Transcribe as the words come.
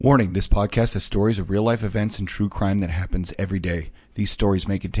Warning, this podcast has stories of real-life events and true crime that happens every day. These stories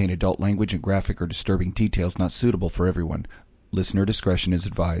may contain adult language and graphic or disturbing details not suitable for everyone. Listener discretion is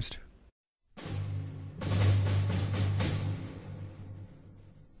advised.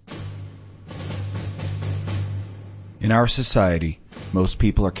 In our society, most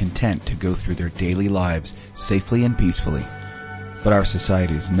people are content to go through their daily lives safely and peacefully. But our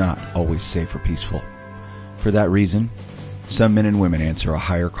society is not always safe or peaceful. For that reason, some men and women answer a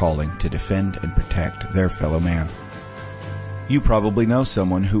higher calling to defend and protect their fellow man. You probably know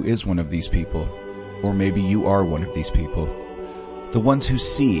someone who is one of these people, or maybe you are one of these people. The ones who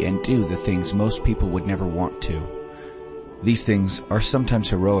see and do the things most people would never want to. These things are sometimes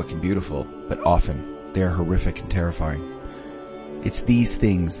heroic and beautiful, but often they are horrific and terrifying. It's these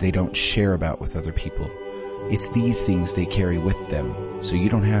things they don't share about with other people. It's these things they carry with them, so you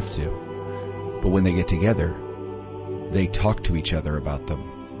don't have to. But when they get together, they talk to each other about them.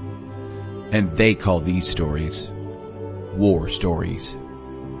 And they call these stories war stories.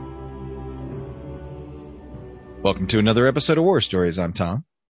 Welcome to another episode of War Stories. I'm Tom.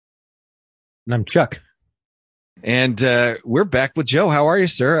 And I'm Chuck. And we're back with Joe. How are you,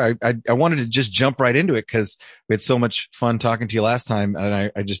 sir? I wanted to just jump right into it because we had so much fun talking to you last time,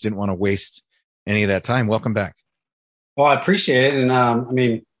 and I just didn't want to waste any of that time. Welcome back. Well, I appreciate it. And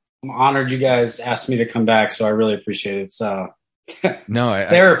I'm honored you guys asked me to come back, so I really appreciate it. It's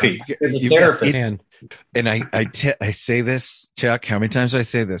therapy. It's therapy. And I say this, Chuck, how many times do I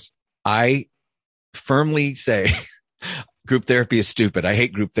say this? I firmly say group therapy is stupid. I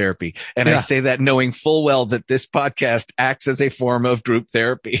hate group therapy. And I say that knowing full well that this podcast acts as a form of group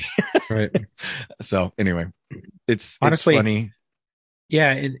therapy. Right. So anyway, it's honestly funny.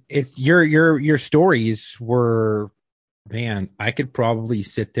 Yeah. It's your stories were, man, I could probably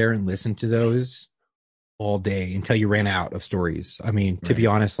sit there and listen to those all day until you ran out of stories. I mean, to be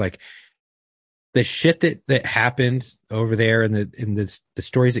honest, like the shit that happened over there and the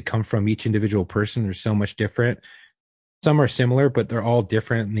stories that come from each individual person are so much different. Some are similar, but they're all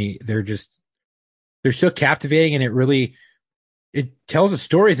different. And they're so captivating, and it tells a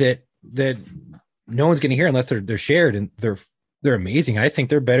story that no one's going to hear unless they're shared, and they're amazing. I think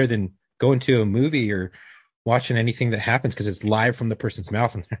they're better than going to a movie or watching anything that happens because it's live from the person's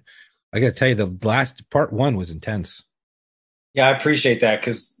mouth. And I got to tell you, the last part one was intense. Yeah, I appreciate that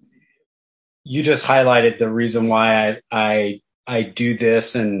because you just highlighted the reason why I do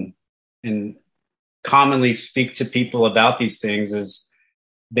this and commonly speak to people about these things is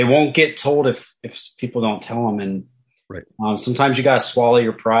they won't get told if people don't tell them. And sometimes you got to swallow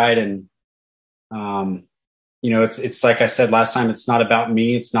your pride. And, it's like I said last time, it's not about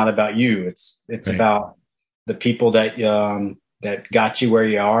me. It's not about you. It's about the people that got you where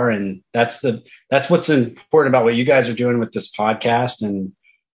you are. And that's what's important about what you guys are doing with this podcast and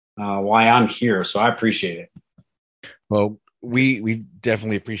why I'm here. So I appreciate it. Well, we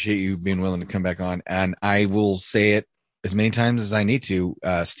definitely appreciate you being willing to come back on. And I will say it as many times as I need to.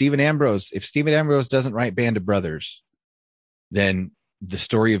 Stephen Ambrose, if Stephen Ambrose doesn't write Band of Brothers, then the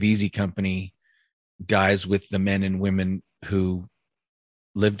story of Easy Company dies with the men and women who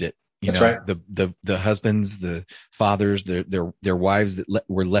lived it. That's right. The husbands, the fathers, their wives that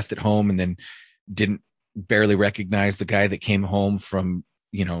were left at home and then didn't barely recognize the guy that came home from,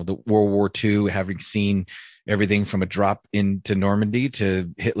 the World War II, having seen everything from a drop into Normandy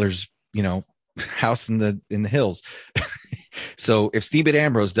to Hitler's, house in the hills. So if Stephen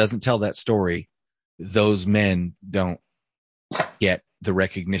Ambrose doesn't tell that story, those men don't get the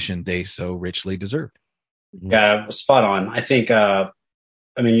recognition they so richly deserved. Yeah, spot on. I think,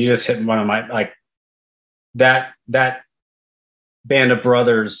 you just hit one of my, that Band of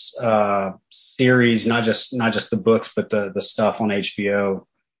Brothers series, not just the books, but the stuff on HBO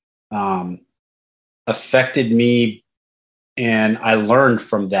affected me, and I learned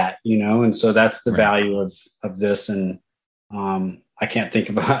from that, and so that's the value of this. And I can't think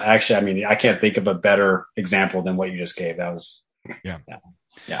of I can't think of a better example than what you just gave. That was yeah.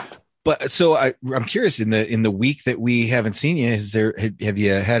 But so I'm curious, in the week that we haven't seen you, have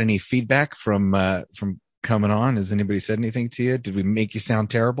you had any feedback from coming on? Has anybody said anything to you? Did we make you sound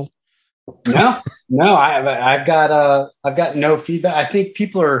terrible? No, I've got no feedback. I think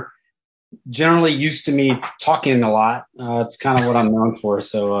people are generally used to me talking a lot. It's kind of what I'm known for.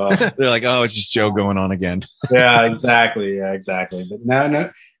 So they're like, oh, it's just Joe going on again. Yeah, exactly.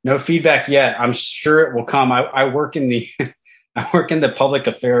 But no feedback yet. I'm sure it will come. I work in the public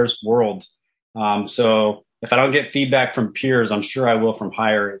affairs world. So if I don't get feedback from peers, I'm sure I will from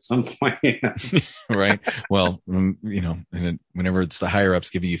higher at some point. Right. Well, and whenever it's the higher ups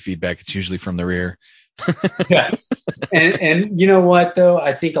giving you feedback, it's usually from the rear. Yeah. And you know what, though?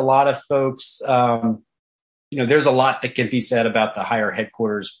 I think a lot of folks, there's a lot that can be said about the higher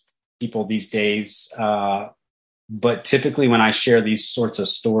headquarters people these days. But typically when I share these sorts of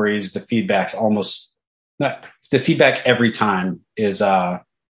stories, the feedback's almost not the feedback every time is,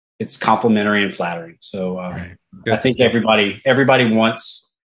 it's complimentary and flattering. So, Right. I think everybody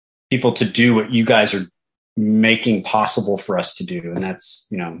wants people to do what you guys are making possible for us to do. And that's,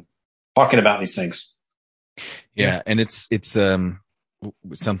 talking about these things. Yeah. And it's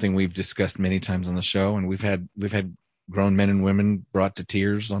something we've discussed many times on the show, and we've had grown men and women brought to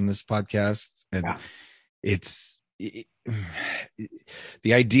tears on this podcast. And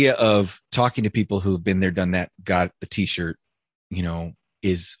the idea of talking to people who've been there, done that, got the t-shirt,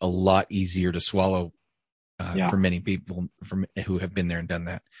 is a lot easier to swallow for many people who have been there and done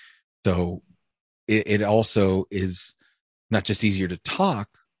that. So it also is not just easier to talk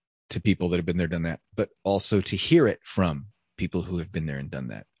to people that have been there, done that, but also to hear it from people who have been there and done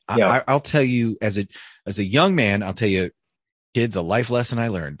that. Yeah. I'll tell you as a young man, I'll tell you, kids, a life lesson I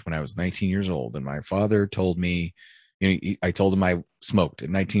learned when I was 19 years old. And my father told me, I told him I smoked at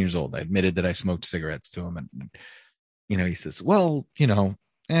 19 years old. I admitted that I smoked cigarettes to him. And, he says, well,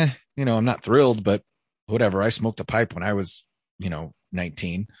 I'm not thrilled, but whatever. I smoked a pipe when I was, 19.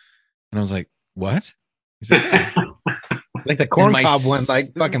 And I was like, what? He said, like the corn cob one,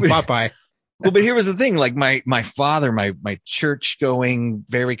 like fucking Popeye. Well, but here was the thing. Like my father, my church going,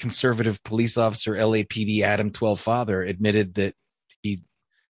 very conservative police officer, LAPD Adam 12 father, admitted that he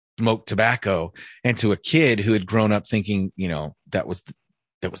smoked tobacco, and to a kid who had grown up thinking, that was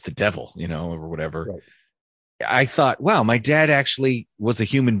the devil, or whatever. Right. I thought, wow, my dad actually was a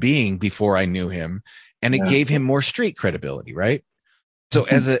human being before I knew him, and it gave him more street credibility. Right. So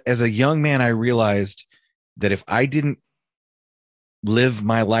as a young man, I realized that if I didn't live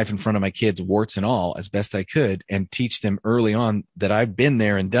my life in front of my kids, warts and all, as best I could, and teach them early on that I've been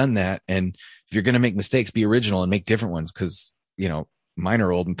there and done that. And if you're going to make mistakes, be original and make different ones. Cause mine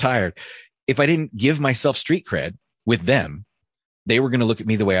are old and tired. If I didn't give myself street cred with them, they were going to look at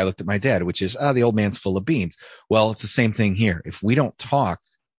me the way I looked at my dad, which is, the old man's full of beans. Well, it's the same thing here. If we don't talk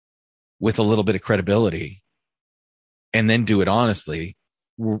with a little bit of credibility and then do it honestly,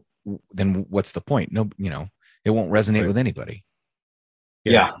 then what's the point? No, it won't resonate with anybody.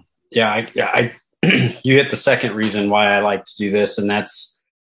 Yeah. I you hit the second reason why I like to do this. And that's,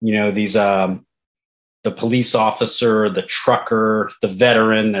 these, the police officer, the trucker, the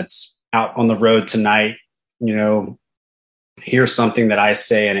veteran that's out on the road tonight, hear something that I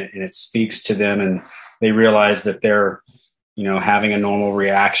say and it speaks to them, and they realize that they're, having a normal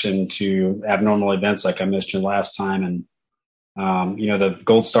reaction to abnormal events like I mentioned last time. And, the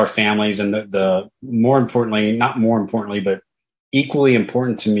Gold Star families, and the not more importantly, but equally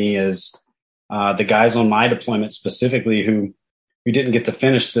important to me is the guys on my deployment specifically who didn't get to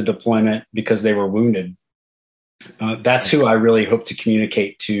finish the deployment because they were wounded. That's who I really hope to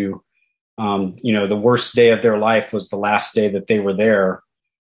communicate to. The worst day of their life was the last day that they were there,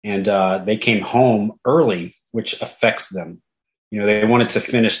 and they came home early, which affects them. They wanted to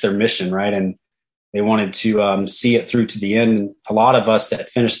finish their mission, right? And they wanted to see it through to the end. And a lot of us that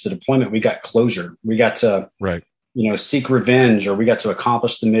finished the deployment, we got closure. We got to, seek revenge, or we got to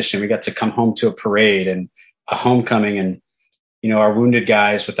accomplish the mission. We got to come home to a parade and a homecoming. And, our wounded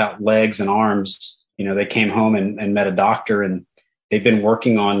guys without legs and arms, they came home and met a doctor, and they've been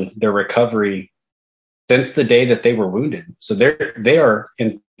working on their recovery since the day that they were wounded. So they are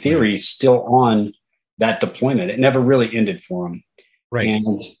in theory still on that deployment. It never really ended for them. Right.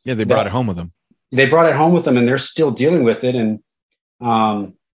 And they brought it home with them. They brought it home with them, and they're still dealing with it.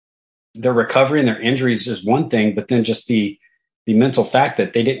 And their recovery and their injuries is one thing, but then just the mental fact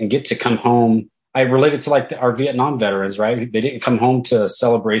that they didn't get to come home. I relate it to like our Vietnam veterans, right? They didn't come home to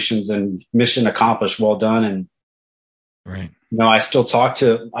celebrations and mission accomplished, well done. And, I still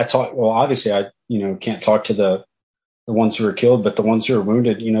obviously I, can't talk to the ones who are killed, but the ones who are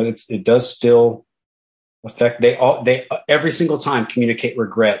wounded, it does still affect. They every single time communicate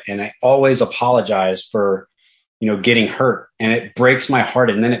regret, and I always apologize for, getting hurt, and it breaks my heart.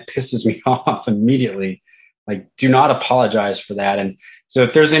 And then it pisses me off immediately. Like, do not apologize for that. And so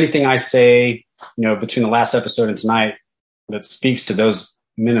if there's anything I say, between the last episode and tonight that speaks to those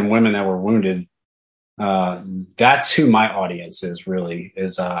men and women that were wounded, that's who my audience is really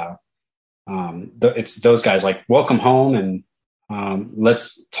is, it's those guys. Like, welcome home. And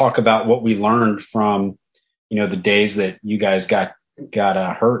let's talk about what we learned from, the days that you guys got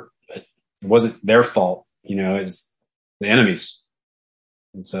hurt. It wasn't their fault. It's the enemy's.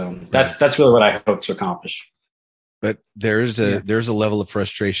 And so that's really what I hope to accomplish. But there's a level of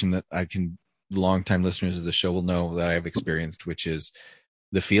frustration that I can longtime listeners of the show will know that I've experienced, which is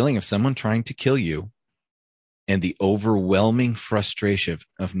the feeling of someone trying to kill you and the overwhelming frustration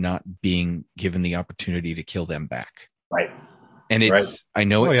of not being given the opportunity to kill them back. Right. And it's, Right. I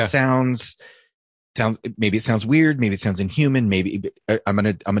know it yeah. sounds, maybe it sounds weird. Maybe it sounds inhuman. Maybe I'm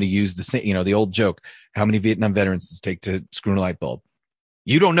going to use the same, the old joke. How many Vietnam veterans does it take to screw in a light bulb?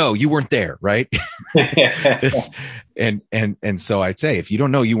 You don't know. You weren't there. Right. and so I'd say, if you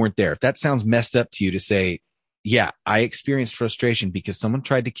don't know, you weren't there. If that sounds messed up to you to say, yeah, I experienced frustration because someone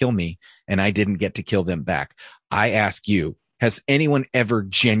tried to kill me and I didn't get to kill them back. I ask you, has anyone ever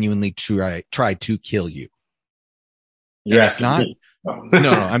genuinely tried to kill you? You're If not,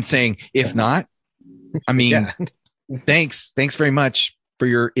 no, I'm saying if not, I mean, thanks very much for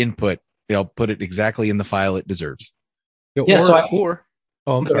your input. I'll put it exactly in the file it deserves. Yeah,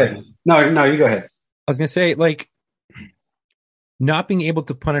 I'm sorry. Ahead. No, you go ahead. I was going to say, like, not being able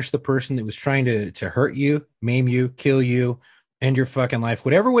to punish the person that was trying to hurt you, maim you, kill you, end your fucking life,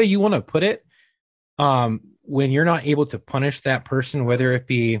 whatever way you want to put it. When you're not able to punish that person, whether it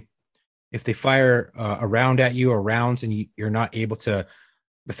be if they fire a round at you or rounds and you're not able to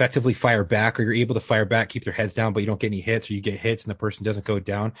effectively fire back, or you're able to fire back, keep their heads down, but you don't get any hits, or you get hits and the person doesn't go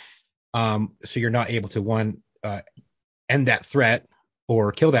down. So you're not able to end that threat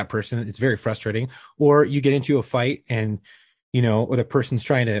or kill that person. It's very frustrating. Or you get into a fight and, or the person's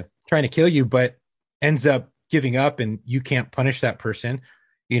trying to kill you, but ends up giving up and you can't punish that person.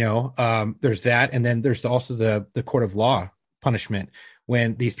 There's that. And then there's also the court of law punishment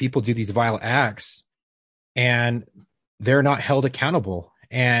when these people do these vile acts and they're not held accountable.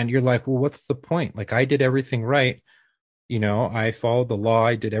 And you're like, well, what's the point? Like, I did everything right. I followed the law.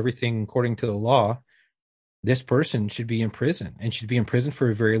 I did everything according to the law. This person should be in prison and should be in prison for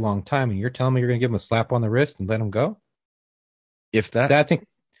a very long time. And you're telling me you're going to give him a slap on the wrist and let him go? If that, I think,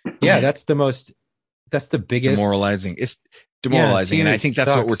 that's the biggest demoralizing. It's demoralizing. And I think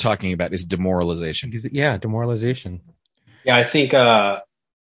that's what we're sucks. talking about is demoralization. Yeah. Demoralization. Yeah, I think, and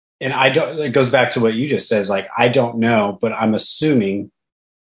it goes back to what you just said, like, I don't know, but I'm assuming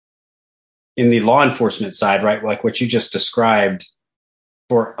in the law enforcement side, right? Like what you just described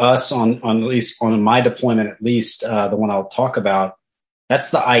for us on at least on my deployment, at least the one I'll talk about,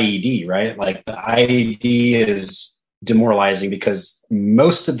 that's the IED, right? Like the IED is demoralizing because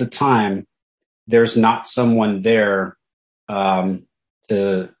most of the time there's not someone there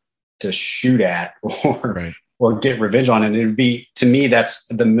to shoot at or get revenge on. And it would be, to me, that's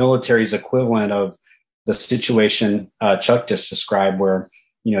the military's equivalent of the situation Chuck just described, where,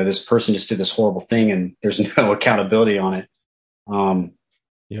 this person just did this horrible thing and there's no accountability on it.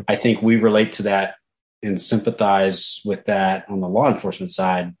 Yep. I think we relate to that and sympathize with that on the law enforcement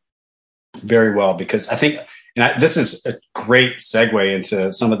side very well, because I think, this is a great segue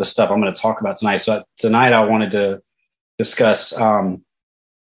into some of the stuff I'm going to talk about tonight. So tonight I wanted to discuss,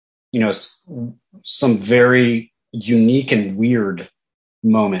 some very unique and weird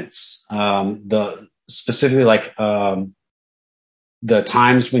moments. Specifically like the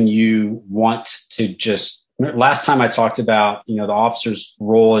times when you want to just. Last time I talked about, the officer's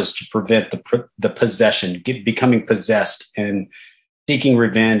role is to prevent the possession, becoming possessed and seeking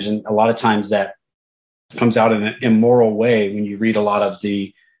revenge. And a lot of times that comes out in an immoral way when you read a lot of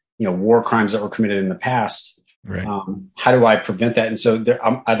the, war crimes that were committed in the past. Right. How do I prevent that? And so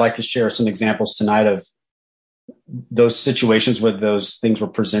I'd like to share some examples tonight of those situations where those things were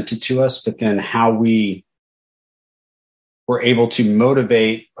presented to us, but then how we were able to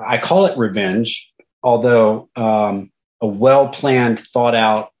motivate. I call it revenge. Although a well-planned,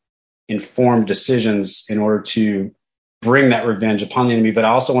 thought-out, informed decisions in order to bring that revenge upon the enemy. But I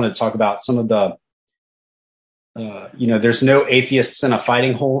also want to talk about some of the, there's no atheists in a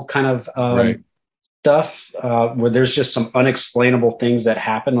fighting hole kind of stuff, where there's just some unexplainable things that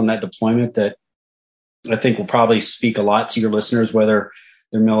happen on that deployment that I think will probably speak a lot to your listeners, whether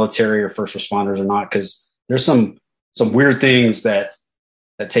they're military or first responders or not, because there's some weird things that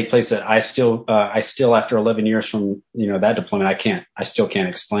take place that I still after 11 years from that deployment, I still can't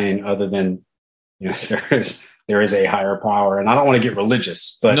explain, other than there is a higher power. And I don't want to get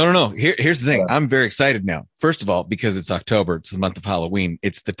religious, but no. Here's the thing. I'm very excited now. First of all, because it's October, it's the month of Halloween.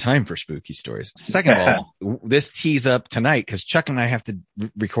 It's the time for spooky stories. Second of all, this tees up tonight because Chuck and I have to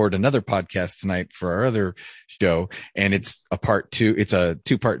record another podcast tonight for our other show. And it's a part two. It's a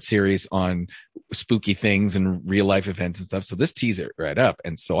 2-part series on spooky things and real life events and stuff. So this tees it right up.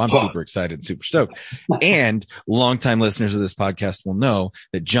 And so I'm super excited and super stoked. And longtime listeners of this podcast will know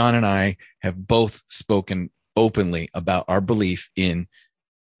that John and I have both spoken openly about our belief in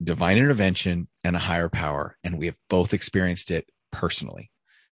divine intervention and a higher power. And we have both experienced it personally.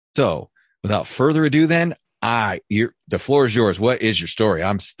 So without further ado, then the floor is yours. What is your story?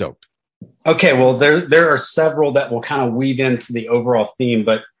 I'm stoked. Okay, well, there are several that will kind of weave into the overall theme,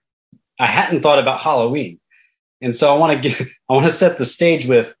 but I hadn't thought about Halloween, and so I want to set the stage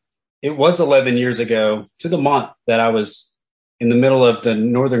with. It was 11 years ago to the month that I was in the middle of the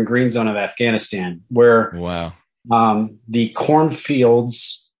northern green zone of Afghanistan, where the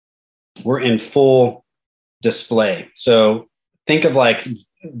cornfields were in full display. So think of like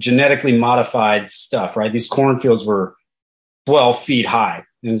genetically modified stuff, right? These cornfields were 12 feet high.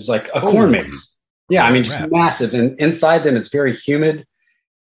 And it's like a corn maze. Yeah, I mean, just massive. And inside them, it's very humid.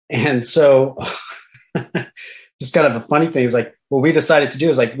 And so just kind of a funny thing is like, what we decided to do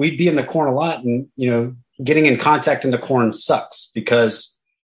is like, we'd be in the corn a lot and, getting in contact in the corn sucks because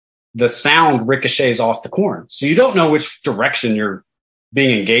the sound ricochets off the corn. So you don't know which direction you're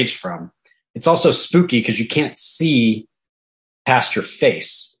being engaged from. It's also spooky because you can't see past your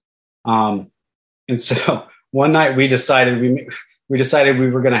face. And so one night we decided we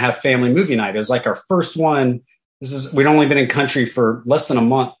were going to have family movie night. It was like our first one. We'd only been in country for less than a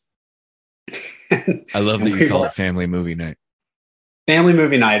month. I love that you call it family movie night. Family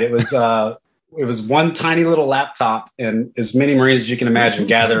movie night. It was one tiny little laptop and as many Marines as you can imagine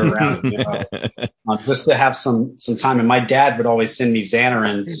gathered around, just to have some time. And my dad would always send me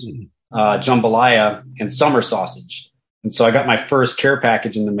Xanarins, jambalaya, and summer sausage. And so I got my first care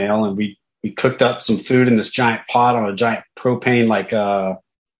package in the mail, and we cooked up some food in this giant pot on a giant propane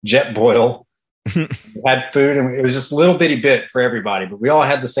jet boil. We had food, and it was just a little bitty bit for everybody, but we all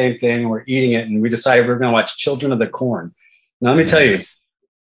had the same thing. And we're eating it, and we decided we were going to watch Children of the Corn. Now, let me tell you,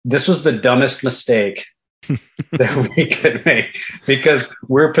 this was the dumbest mistake that we could make because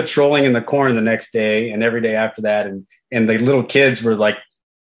we're patrolling in the corn the next day and every day after that. And the little kids were like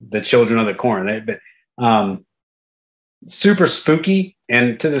the children of the corn, super spooky.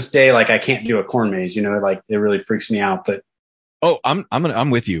 And to this day, like I can't do a corn maze, like it really freaks me out, but I'm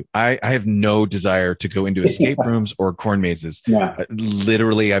with you. I have no desire to go into escape rooms or corn mazes. Yeah.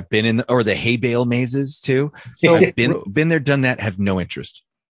 Literally, I've been or the hay bale mazes too. So I've been there, done that. Have no interest.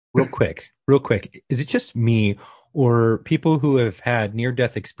 Real quick. Is it just me or people who have had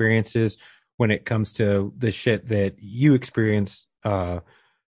near-death experiences when it comes to the shit that you experienced,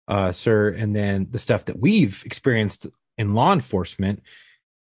 sir, and then the stuff that we've experienced in law enforcement?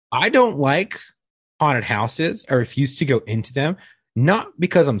 I don't like haunted houses. I refuse to go into them, not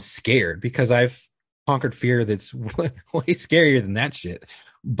because I'm scared, because I've conquered fear that's way scarier than that shit,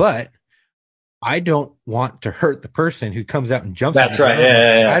 but I don't want to hurt the person who comes out and jumps. That's right.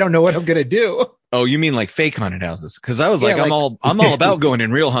 Yeah. I don't know what I'm gonna do. Oh, you mean like fake haunted houses? Because I was I'm all about going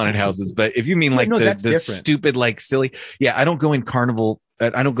in real haunted houses. But if you mean like the stupid, like silly, I don't go in carnival.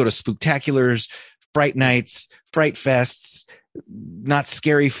 I don't go to spooktaculars, fright nights, fright fests, not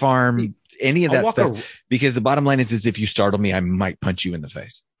scary farm, any of that stuff. Because the bottom line is if you startle me, I might punch you in the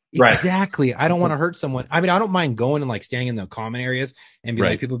face. Right. Exactly. I don't want to hurt someone. I mean, I don't mind going and like standing in the common areas and be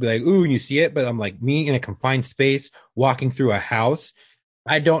like, people be like, ooh, and you see it. But I'm like, me in a confined space, walking through a house.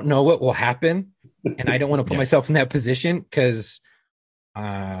 I don't know what will happen. And I don't want to put myself in that position because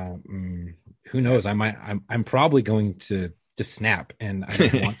who knows? I'm probably going to just snap and I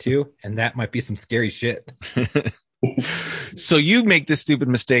don't want to. And that might be some scary shit. So you make the stupid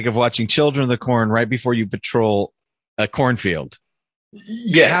mistake of watching Children of the Corn right before you patrol a cornfield.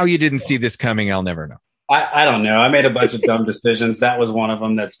 Yes. How you didn't see this coming, I'll never know. I don't know. I made a bunch of dumb decisions. That was one of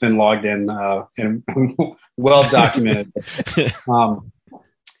them that's been logged in and well documented.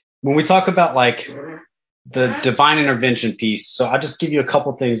 When we talk about like the divine intervention piece, so I'll just give you a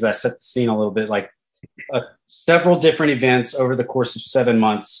couple things that set the scene a little bit. Like several different events over the course of 7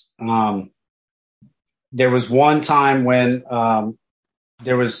 months. There was one time when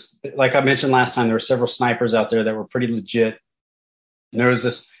there was, like I mentioned last time, there were several snipers out there that were pretty legit. And there was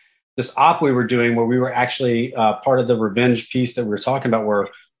this op we were doing where we were actually part of the revenge piece that we were talking about, where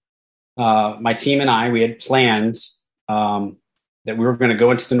my team and we had planned that we were going to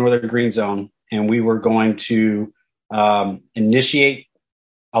go into the northern green zone and we were going to allow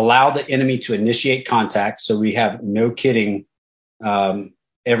the enemy to initiate contact. So we have, no kidding,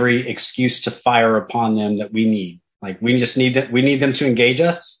 every excuse to fire upon them that we need. Like we need them to engage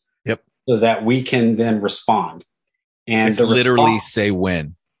us. Yep. So that we can then respond. And it's literally say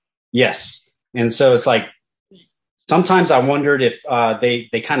when. Yes. And so it's like, sometimes I wondered if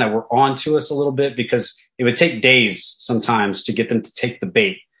they kind of were on to us a little bit, because it would take days sometimes to get them to take the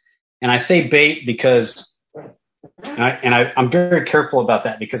bait. And I say bait because, I'm very careful about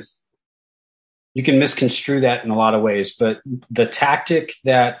that, because you can misconstrue that in a lot of ways. But the tactic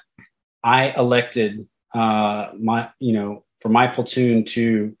that I elected, for my platoon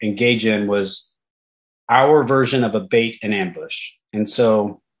to engage in was our version of a bait and ambush. And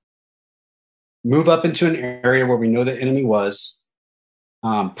so move up into an area where we know the enemy was,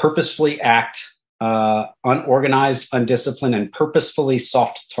 purposefully act unorganized, undisciplined, and purposefully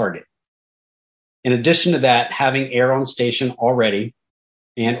soft target. In addition to that, having air on station already,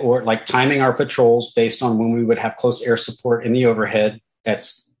 and or like timing our patrols based on when we would have close air support in the overhead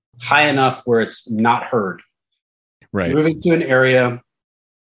that's high enough where it's not heard. Right. Move into an area,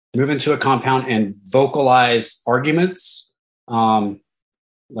 move into a compound and vocalize arguments,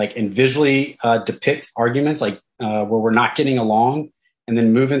 like and visually depict arguments like where we're not getting along, and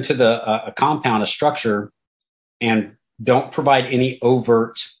then move into a compound, a structure, and don't provide any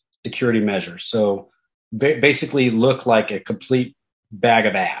overt security measures. So basically look like a complete bag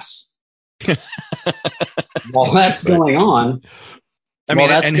of ass. While that's going on, I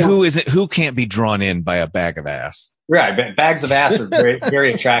mean, and who can't be drawn in by a bag of ass? Right, bags of ass are very,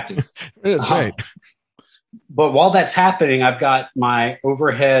 very attractive. That's right. But while that's happening, I've got my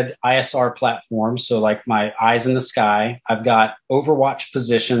overhead ISR platform, so like my eyes in the sky. I've got overwatch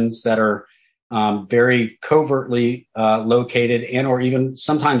positions that are very covertly located, and or even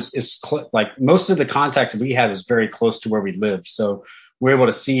sometimes is like most of the contact we had was very close to where we lived, so we're able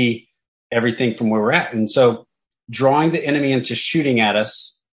to see everything from where we're at. And so drawing the enemy into shooting at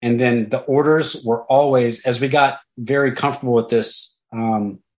us, and then the orders were always, as we got very comfortable with this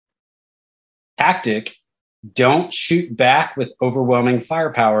tactic, don't shoot back with overwhelming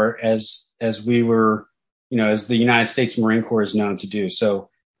firepower as we were, as the United States Marine Corps is known to do.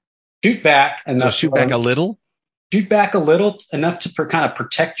 So shoot back enough. So shoot back a little? Shoot back a little enough to kind of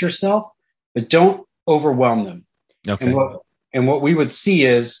protect yourself, but don't overwhelm them. Okay. And what we would see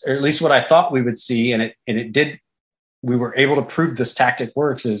is, or at least what I thought we would see, and it did, we were able to prove this tactic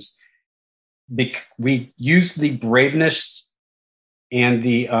works, is we used the braveness and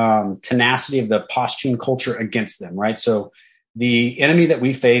the tenacity of the Pashtun culture against them, right? So the enemy that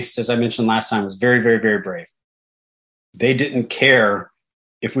we faced, as I mentioned last time, was very, very, very brave. They didn't care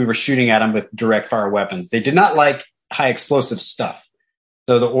if we were shooting at them with direct fire weapons. They did not like high explosive stuff.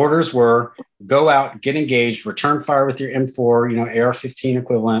 So the orders were go out, get engaged, return fire with your M4, AR-15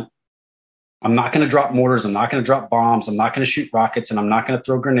 equivalent. I'm not going to drop mortars. I'm not going to drop bombs. I'm not going to shoot rockets, and I'm not going to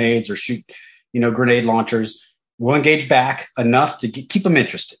throw grenades or shoot, grenade launchers. We'll engage back enough to keep them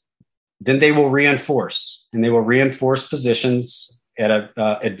interested. Then they will reinforce, and they will reinforce positions at an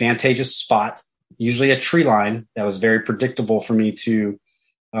advantageous spot, usually a tree line that was very predictable for me to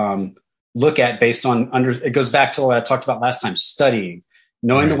look at based on it goes back to what I talked about last time, studying,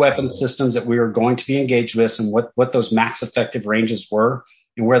 knowing the weapon systems that we were going to be engaged with and what those max effective ranges were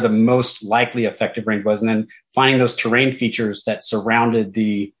and where the most likely effective range was. And then finding those terrain features that surrounded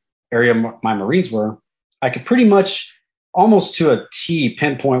the area my Marines were, I could pretty much almost to a T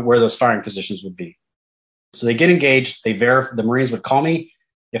pinpoint where those firing positions would be. So they get engaged. The Marines would call me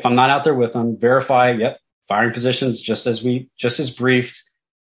if I'm not out there with them, verify, yep, firing positions just as briefed.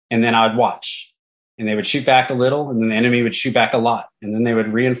 And then I would watch, and they would shoot back a little, and then the enemy would shoot back a lot, and then they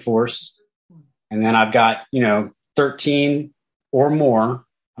would reinforce. And then I've got, 13 or more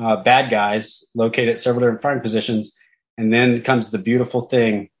bad guys located at several different firing positions. And then comes the beautiful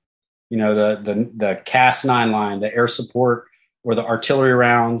thing, the CAS-9 line, the air support, or the artillery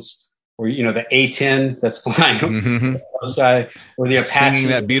rounds, or, the A-10 that's flying, those guys, or the Apache. Singing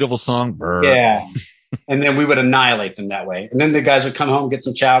that beautiful song. Brr. Yeah. And then we would annihilate them that way. And then the guys would come home, get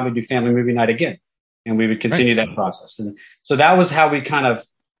some chow, and we'd do family movie night again. And we would continue that process. And so that was how we kind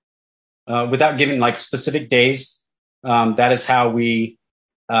of, without giving like specific days, that is how we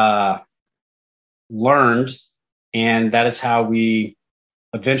learned. And that is how we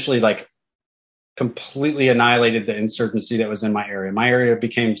eventually like completely annihilated the insurgency that was in my area. My area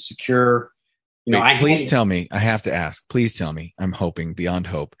became secure. Please tell me, I have to ask, please tell me, I'm hoping beyond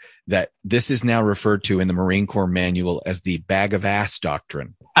hope that this is now referred to in the Marine Corps manual as the bag of ass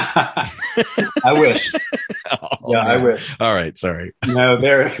doctrine. I wish. I wish. All right. Sorry. No,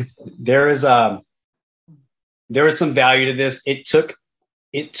 there is some value to this. It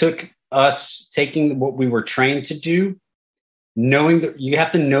took us taking what we were trained to do, knowing that you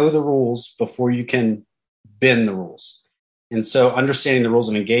have to know the rules before you can bend the rules. And so understanding the rules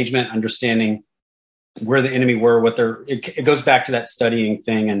of engagement, understanding where the enemy were, it goes back to that studying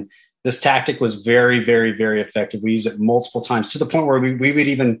thing. And this tactic was very, very, very effective. We used it multiple times to the point where we would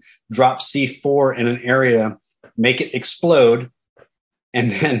even drop C4 in an area, make it explode,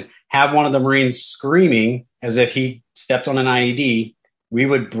 and then have one of the Marines screaming as if he stepped on an IED. We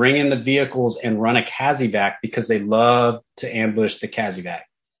would bring in the vehicles and run a CASEVAC because they love to ambush the CASEVAC.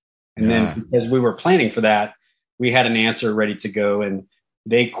 And then because we were planning for that, we had an answer ready to go, and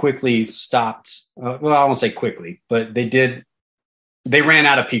they quickly stopped. Well, I won't say quickly, but they ran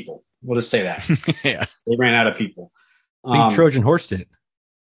out of people. We'll just say that. Yeah. They ran out of people. Trojan horsed it.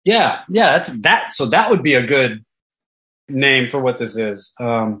 Yeah. That's that. So that would be a good name for what this is.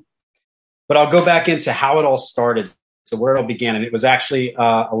 But I'll go back into how it all started. So where it all began. And it was actually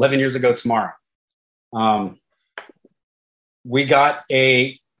 11 years ago tomorrow. We got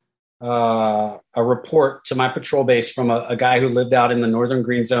a report to my patrol base from a guy who lived out in the northern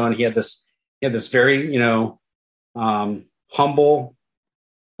green zone. He had this very, humble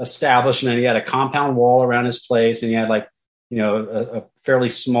establishment. He had a compound wall around his place, and he had a fairly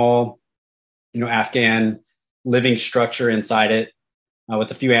small, Afghan living structure inside it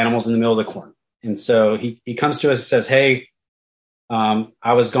with a few animals in the middle of the corn. And so he comes to us and says, "Hey,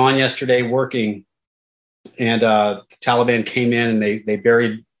 I was gone yesterday working, and the Taliban came in and they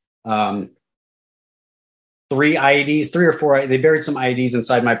buried 3 IEDs, 3 or 4. They buried some IEDs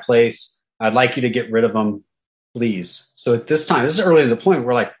inside my place. I'd like you to get rid of them, please." So at this time, this is early in the deployment,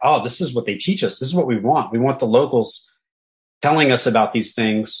 we're like, "Oh, this is what they teach us. This is what we want. We want the locals telling us about these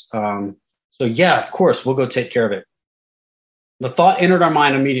things." So yeah, of course, we'll go take care of it. The thought entered our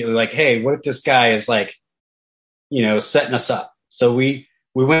mind immediately, like, "Hey, what if this guy is setting us up?" So we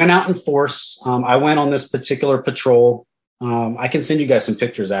went out in force. I went on this particular patrol. I can send you guys some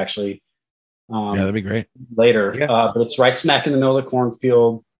pictures, actually. Yeah, that'd be great. Later. Yeah. But it's right smack in the middle of the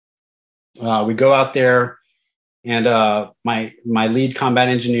cornfield. We go out there, and my lead combat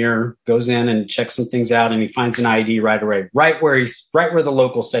engineer goes in and checks some things out, and he finds an IED right away, right where the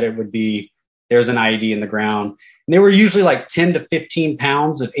local said it would be. There's an IED in the ground. And they were usually like 10 to 15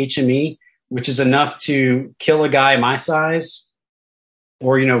 pounds of HME, which is enough to kill a guy my size,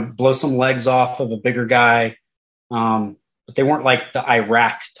 or blow some legs off of a bigger guy. But they weren't like the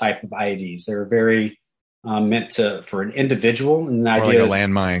Iraq type of IEDs. They were very meant for an individual. And the idea, like a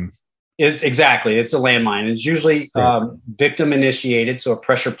landmine. It's a landmine. It's usually victim initiated, so a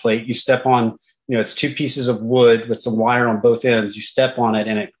pressure plate. You step on, it's 2 pieces of wood with some wire on both ends. You step on it,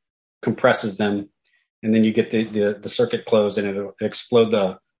 and it compresses them, and then you get the circuit closed, and it'll explode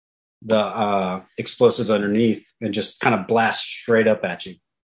the explosives underneath and just kind of blast straight up at you.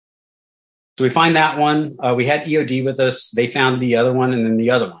 So we find that one. We had EOD with us. They found the other one, and then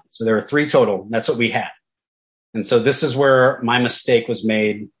the other one. So there were 3 total. That's what we had. And so this is where my mistake was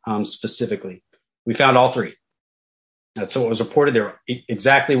made specifically. We found all 3. That's what was reported. They were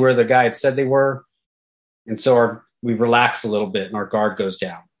exactly where the guy had said they were. And so we relax a little bit, and our guard goes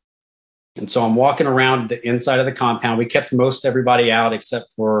down. And so I'm walking around the inside of the compound. We kept most everybody out except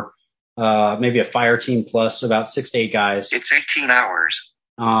for maybe a fire team plus about 6 to 8 guys. It's 18 hours.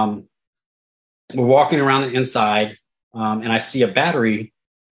 We're walking around the inside, and I see a battery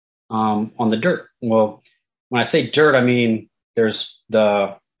on the dirt. Well, when I say dirt, I mean there's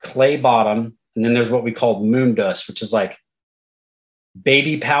the clay bottom, and then there's what we call moon dust, which is like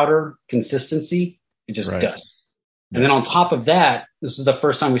baby powder consistency. It just dust. And then on top of that, this is the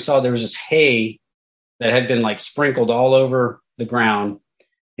first time we saw there was just hay that had been sprinkled all over the ground.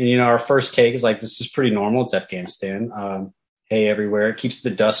 And, our first take is this is pretty normal. It's Afghanistan. Hay everywhere. It keeps the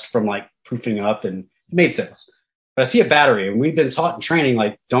dust from poofing up, and it made sense. But I see a battery, and we've been taught in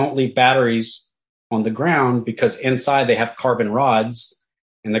training, don't leave batteries on the ground because inside they have carbon rods,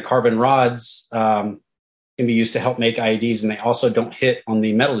 and the carbon rods can be used to help make IEDs, and they also don't hit on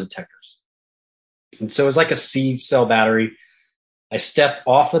the metal detectors. And so it's like a C cell battery. I stepped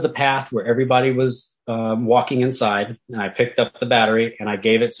off of the path where everybody was walking inside, and I picked up the battery, and I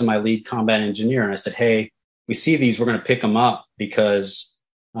gave it to my lead combat engineer. And I said, "Hey, we see these. We're going to pick them up because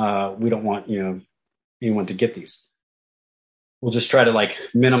we don't want anyone to get these. We'll just try to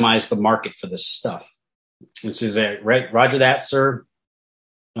minimize the market for this stuff." Which is it, right? Roger that, sir.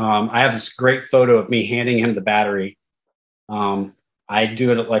 I have this great photo of me handing him the battery. I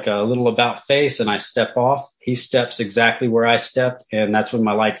do it like a little about face, and I step off. He steps exactly where I stepped, and that's when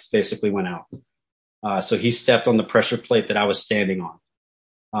my lights basically went out. So he stepped on the pressure plate that I was standing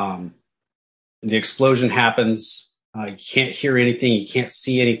on. The explosion happens. You can't hear anything. You can't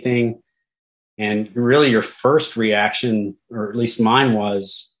see anything. And really your first reaction, or at least mine,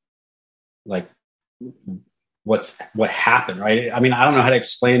 was what happened, right? I mean, I don't know how to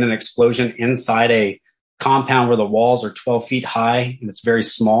explain an explosion inside a compound where the walls are 12 feet high and it's very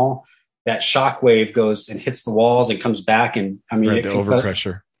small. That shock wave goes and hits the walls and comes back. And I mean, the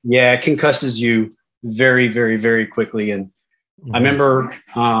overpressure. Yeah, it concusses you very, very, very quickly. And I remember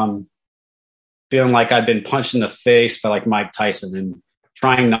feeling like I'd been punched in the face by Mike Tyson and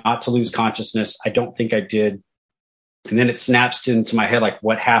trying not to lose consciousness. I don't think I did. And then it snaps into my head,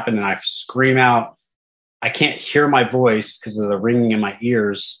 what happened? And I scream out, I can't hear my voice because of the ringing in my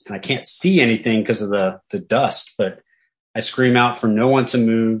ears, and I can't see anything because of the dust. But I scream out for no one to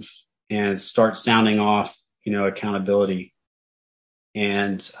move and start sounding off, accountability.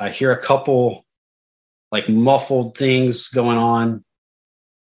 And I hear a couple like muffled things going on.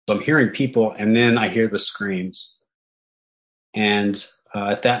 So I'm hearing people, and then I hear the screams. And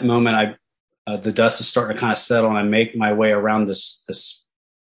at that moment, the dust is starting to kind of settle, and I make my way around this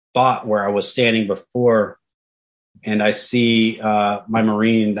spot where I was standing before, and I see my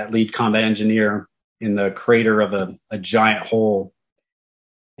Marine, that lead combat engineer, in the crater of a giant hole.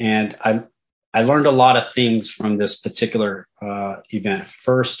 And I learned a lot of things from this particular event.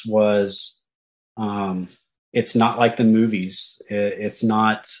 First was it's not like the movies. It's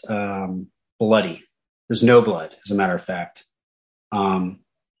not bloody. There's no blood, as a matter of fact.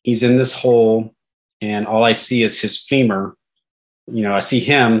 He's in this hole, and all I see is his femur. I see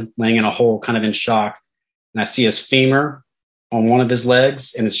him laying in a hole, kind of in shock, and I see his femur on one of his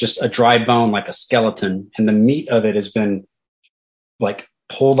legs, and it's just a dry bone, like a skeleton, and the meat of it has been like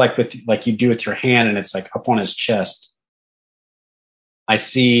pulled like you do with your hand, and it's like up on his chest. I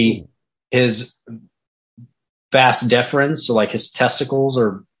see his vas deferens, so like his testicles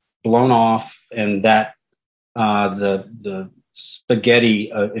are blown off, and that the spaghetti,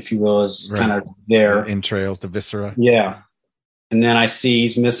 if you will, is kind of there. The entrails, the viscera. Yeah. And then I see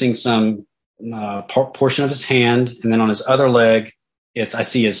he's missing some portion of his hand, and then on his other leg, I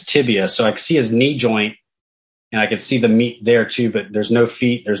see his tibia. So I can see his knee joint, and I can see the meat there too, but there's no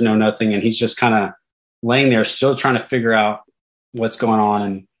feet, there's no nothing, and he's just kind of laying there, still trying to figure out what's going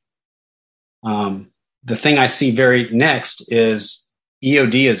on. And the thing I see very next is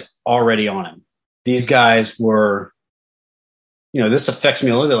EOD is already on him. These guys were, this affects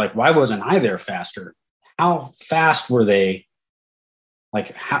me a little bit. Like, why wasn't I there faster? How fast were they?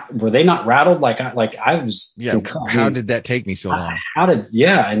 Like, were they not rattled? Like I was. Yeah. How did that take me so long?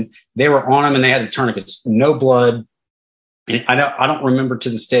 And they were on him, and they had the tourniquets, no blood. And I don't remember to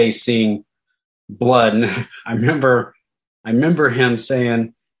this day seeing blood. And I remember him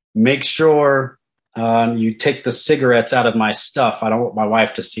saying, "Make sure you take the cigarettes out of my stuff. I don't want my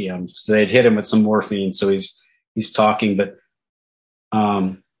wife to see him." So they'd hit him with some morphine. So he's talking, but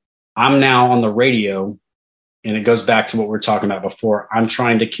I'm now on the radio. And it goes back to what we were talking about before. I'm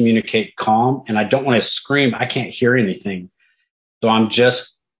trying to communicate calm, and I don't want to scream. I can't hear anything. So I'm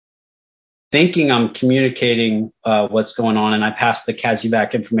just thinking I'm communicating what's going on, and I pass the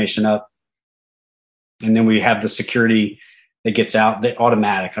CASEVAC information up. And then we have the security that gets out, the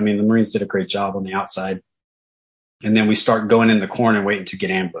automatic. I mean, the Marines did a great job on the outside. And then we start going in the corner and waiting to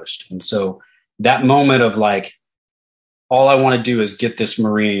get ambushed. And so that moment of like, all I want to do is get this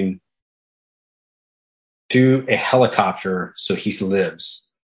Marine to a helicopter so he lives,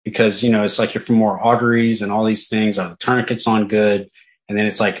 because it's like you're from more arteries and all these things. Are the tourniquets on good? And then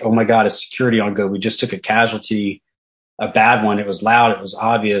it's like, oh my God, is security on good? We just took a casualty, a bad one. It was loud, it was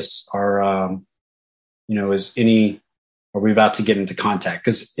obvious. Are we about to get into contact?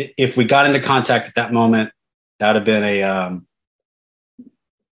 Because if we got into contact at that moment, that would have been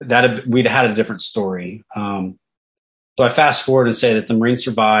we'd had a different story. So I fast forward and say that the Marines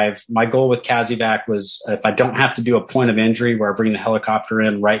survived. My goal with CASEVAC was, if I don't have to do a point of injury where I bring the helicopter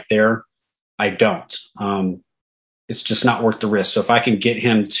in right there, I don't. It's just not worth the risk. So if I can get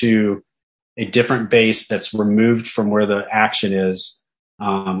him to a different base that's removed from where the action is,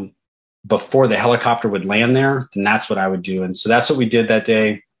 before the helicopter would land there, then that's what I would do. And so that's what we did that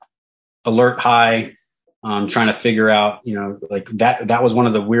day. Alert high, trying to figure out, like that was one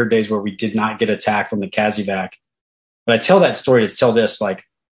of the weird days where we did not get attacked on the CASEVAC. But I tell that story to tell this, like,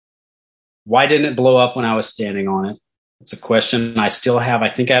 why didn't it blow up when I was standing on it? It's a question I still have. I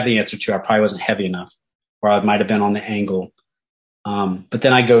think I have the answer to. I probably wasn't heavy enough, or I might have been on the angle. But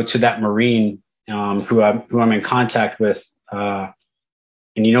then I go to that Marine who I'm in contact with, and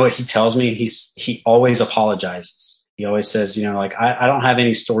you know what he tells me? He always apologizes. He always says, I don't have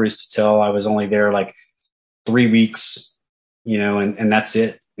any stories to tell. I was only there like 3 weeks, and that's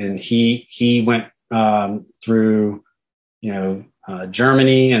it. And he went through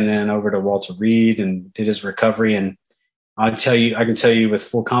Germany and then over to Walter Reed and did his recovery. And I can tell you with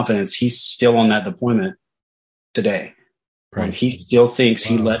full confidence, he's still on that deployment today. Right. And he still thinks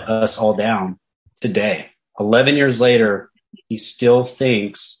he let us all down today. 11 years later, he still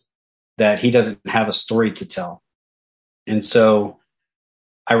thinks that he doesn't have a story to tell. And so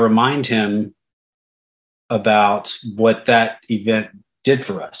I remind him about what that event did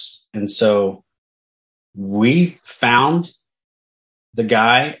for us. And so we found the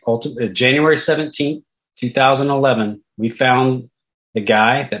guy, January 17th, 2011, we found the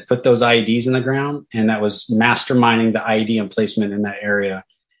guy that put those IEDs in the ground and that was masterminding the IED emplacement in that area.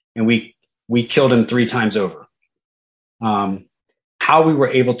 And we killed him 3 times over. How we were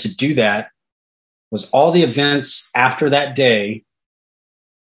able to do that was all the events after that day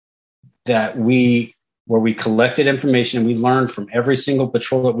where we collected information and we learned from every single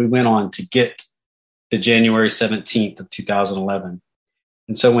patrol that we went on to get to January 17th of 2011.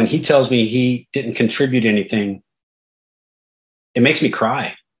 And so when he tells me he didn't contribute anything, it makes me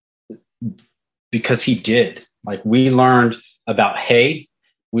cry because he did. Like, we learned about hay.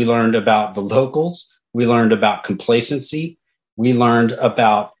 We learned about the locals. We learned about complacency. We learned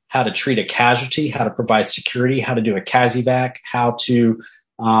about how to treat a casualty, how to provide security, how to do a CASEVAC, how to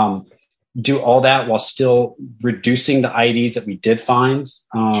do all that while still reducing the IEDs that we did find.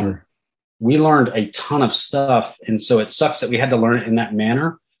 Sure. We learned a ton of stuff. And so it sucks that we had to learn it in that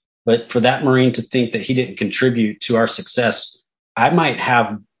manner. But for that Marine to think that he didn't contribute to our success, I might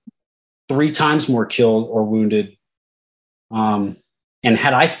have 3 times more killed or wounded. And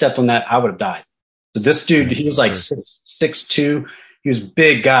had I stepped on that, I would have died. So this dude, he was like 6'2". He was a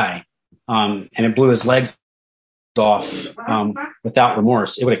big guy. And it blew his legs off without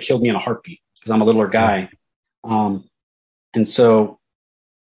remorse. It would have killed me in a heartbeat because I'm a littler guy. And so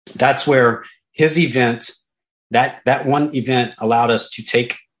that's where his event, that one event allowed us to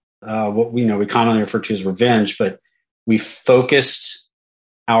take what we commonly refer to as revenge, but we focused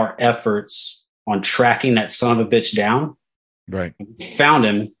our efforts on tracking that son of a bitch down. Right. We found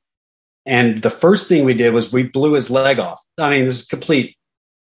him. And the first thing we did was we blew his leg off. I mean, this is complete,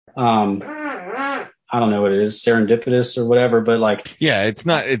 I don't know what it is, serendipitous or whatever, but like, yeah, it's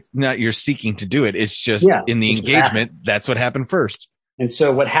not you're seeking to do it. It's just in the engagement. That's what happened first. And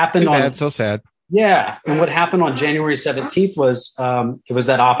so what happened so sad. Yeah. And what happened on January 17th was, it was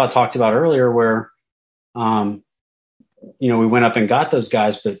that op I talked about earlier where, we went up and got those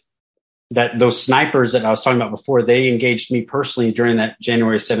guys, but those snipers that I was talking about before, they engaged me personally during that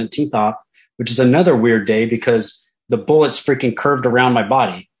January 17th op, which is another weird day because the bullets freaking curved around my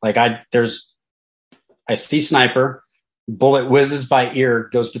body. Like I see sniper, bullet whizzes by ear,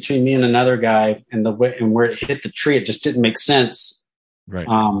 goes between me and another guy, and where it hit the tree, it just didn't make sense. Right.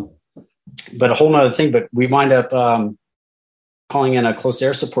 But a whole nother thing, but we wind up calling in a close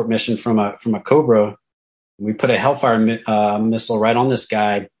air support mission from a Cobra. We put a Hellfire missile right on this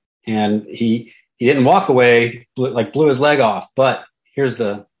guy, and he didn't walk away, blew his leg off. But here's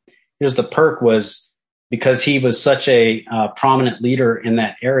the perk was because he was such a prominent leader in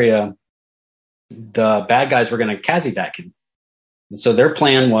that area, the bad guys were going to CASEVAC him. And so their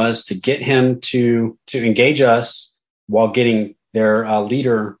plan was to get him to engage us while getting their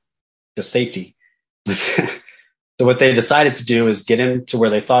leader to safety. So what they decided to do is get him to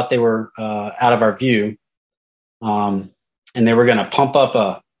where they thought they were out of our view. And they were going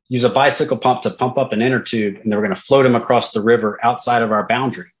to use a bicycle pump to pump up an inner tube, and they were going to float him across the river outside of our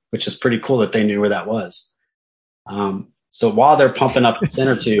boundary, which is pretty cool that they knew where that was. So while they're pumping up this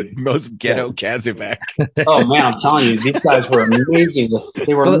inner tube, most ghetto CASEVAC. Oh man, I'm telling you, these guys were amazing.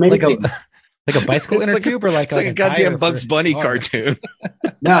 They were amazing. Like a bicycle inner tube, or like a goddamn Bugs Bunny cartoon.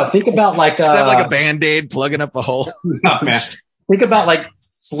 No, think about like like a Band-Aid plugging up a hole. No, man. Think about like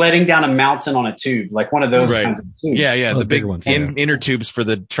sledding down a mountain on a tube, like one of those kinds of tubes. Yeah, the big ones, inner tubes for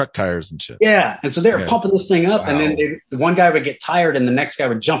the truck tires and shit. Yeah, and so they were pumping this thing up, and then one guy would get tired, and the next guy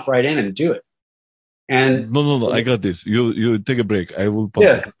would jump right in and do it. And no, I got this. You take a break. I will pump.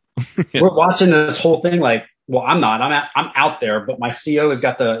 Yeah. We're watching this whole thing like. Well, I'm not. I'm out there, but my CO has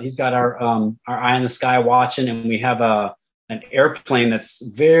got our eye in the sky watching, and we have an airplane that's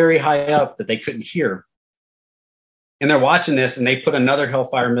very high up that they couldn't hear. And they're watching this, and they put another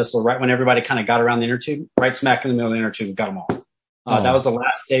Hellfire missile right when everybody kind of got around the inner tube, right smack in the middle of the inner tube, and got them all. That was the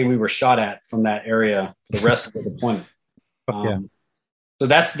last day we were shot at from that area for the rest of the deployment. So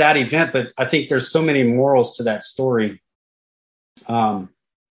that's that event, but I think there's so many morals to that story.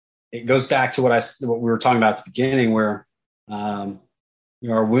 It goes back to what we were talking about at the beginning, where our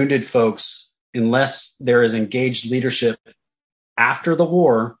wounded folks, unless there is engaged leadership after the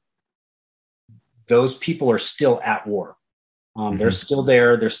war, those people are still at war. They're still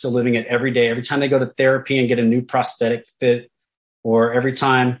there. They're still living it every day. Every time they go to therapy and get a new prosthetic fit, or every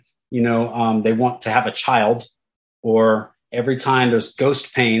time they want to have a child, or every time there's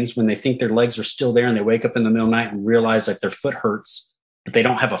ghost pains when they think their legs are still there and they wake up in the middle of the night and realize like their foot hurts, but they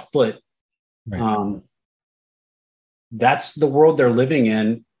don't have a foot. Right. That's the world they're living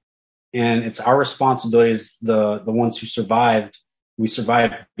in. And it's our responsibility as the ones who survived. We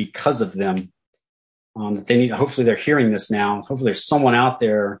survived because of them. That they need. Hopefully they're hearing this now. Hopefully there's someone out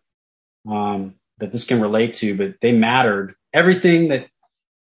there that this can relate to, but they mattered everything that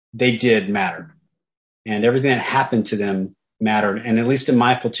they did mattered, and everything that happened to them mattered. And at least in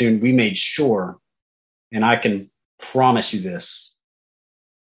my platoon, we made sure, and I can promise you this,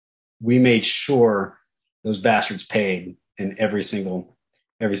 we made sure those bastards paid in everything,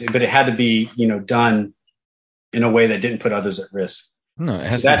 but it had to be, done in a way that didn't put others at risk. No, it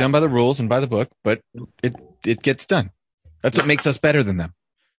has to be done by the rules and by the book, but it gets done. That's what makes us better than them.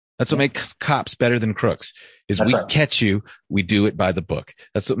 That's what makes cops better than crooks, is we catch you, we do it by the book.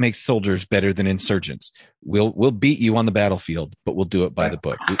 That's what makes soldiers better than insurgents. We'll beat you on the battlefield, but we'll do it by the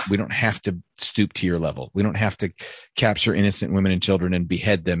book. We don't have to stoop to your level. We don't have to capture innocent women and children and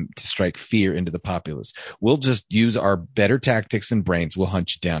behead them to strike fear into the populace. We'll just use our better tactics and brains. We'll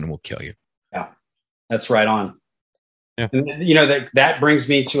hunt you down and we'll kill you. Yeah, that's right on. Yeah. And, that brings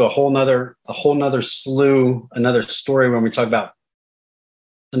me to a whole nother another story when we talk about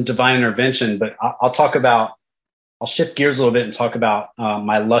some divine intervention, but I'll shift gears a little bit and talk about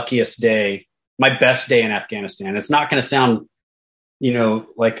my luckiest day, my best day in Afghanistan. It's not going to sound,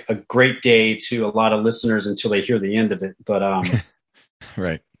 like a great day to a lot of listeners until they hear the end of it. But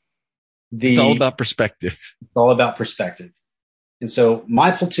right. It's all about perspective. It's all about perspective. And so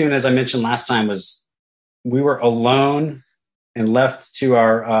my platoon, as I mentioned last time, we were alone and left to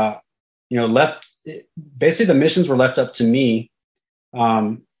our, basically the missions were left up to me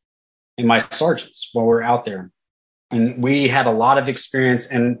and my sergeants while we're out there. And we had a lot of experience.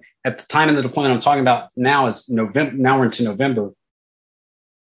 And at the time of the deployment I'm talking about now is November. Now we're into November.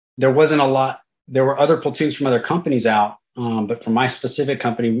 There wasn't a lot. There were other platoons from other companies out. But for my specific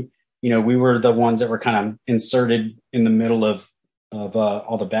company, we were the ones that were kind of inserted in the middle of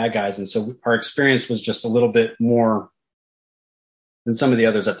all the bad guys. And so our experience was just a little bit more than some of the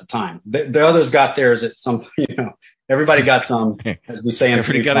others at the time. The others got theirs at some, everybody got some, as we say.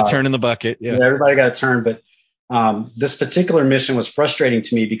 Everybody got a turn in the bucket. Yeah, everybody got a turn. But this particular mission was frustrating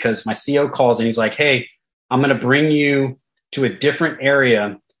to me because my CO calls and he's like, "Hey, I'm going to bring you to a different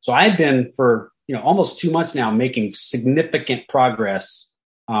area." So I had been for almost 2 months now making significant progress.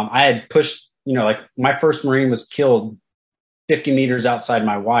 I had pushed, like my first Marine was killed 50 meters outside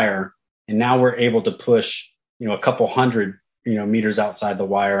my wire, and now we're able to push a couple hundred meters outside the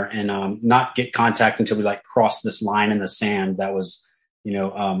wire and not get contact until we cross this line in the sand that was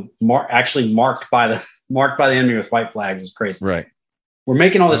actually marked by the enemy with white flags. Is crazy. Right. We're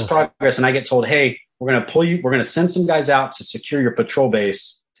making all this progress, and I get told, "Hey, we're going to pull you. We're going to send some guys out to secure your patrol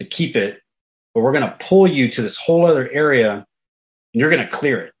base to keep it, but we're going to pull you to this whole other area, and you're going to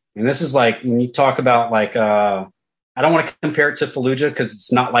clear it." And this is like when you talk about I don't want to compare it to Fallujah because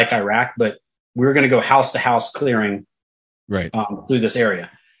it's not like Iraq, but we're going to go house to house clearing through this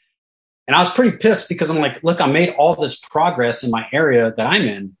area. And I was pretty pissed because I'm like, look, I made all this progress in my area that I'm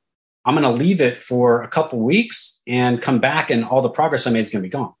in. I'm going to leave it for a couple weeks and come back, and all the progress I made is going to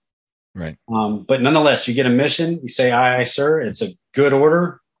be gone. Right. But nonetheless, you get a mission. You say, "Aye, sir." It's a good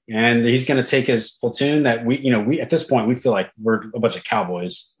order. And he's going to take his platoon that we at this point, we feel like we're a bunch of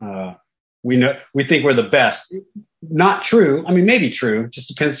cowboys. We think we're the best. Not true. I mean, maybe true. Just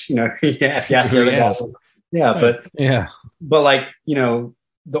depends, if you ask the other guys. Yeah. But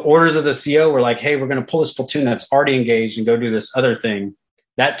the orders of the CO were like, "Hey, we're going to pull this platoon that's already engaged and go do this other thing."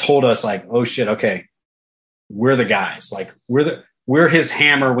 That told us oh shit, okay, we're the guys. We're his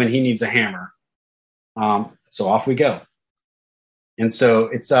hammer when he needs a hammer. So off we go. And so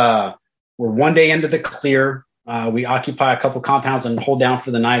it's we're one day into the clear. We occupy a couple compounds and hold down for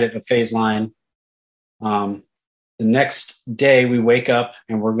the night at a phase line. The next day we wake up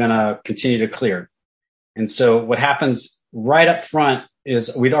and we're going to continue to clear. And so what happens right up front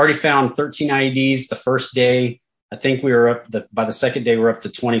is we'd already found 13 IEDs the first day. I think we were up by the second day, we're up to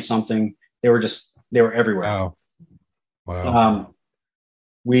 20 something. They were everywhere. Wow.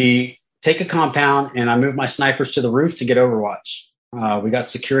 We take a compound and I move my snipers to the roof to get overwatch. We got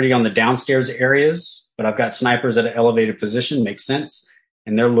security on the downstairs areas, but I've got snipers at an elevated position. Makes sense.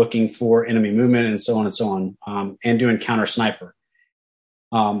 And they're looking for enemy movement and so on and so on, and doing counter sniper.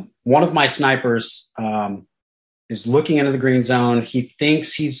 One of my snipers is looking into the green zone. He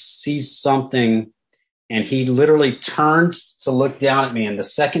thinks he sees something, and he literally turns to look down at me. And the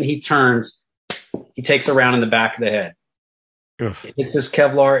second he turns, he takes a round in the back of the head. Oof. It hit this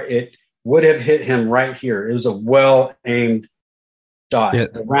Kevlar. It would have hit him right here. It was a well-aimed shot. Yeah.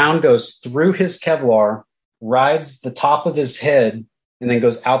 The round goes through his Kevlar, rides the top of his head, and then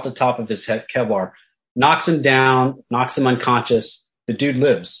goes out the top of his head Kevlar, knocks him down, knocks him unconscious. The dude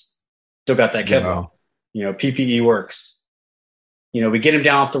lives. Still got that Kevlar. Wow. PPE works. We get him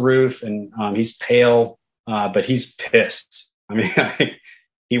down off the roof, and he's pale, but he's pissed. I mean,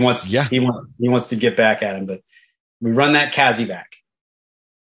 he wants to get back at him. But we run that CASEVAC.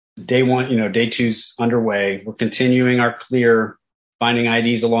 Day one, day two's underway. We're continuing our clear, finding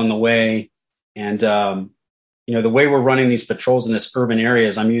IDs along the way. And, the way we're running these patrols in this urban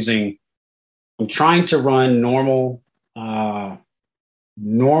areas, I'm trying to run normal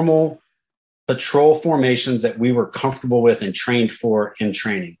patrol formations that we were comfortable with and trained for in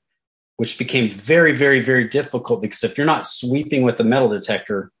training, which became very, very, very difficult because if you're not sweeping with the metal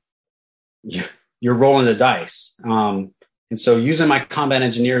detector, you're rolling the dice. And so using my combat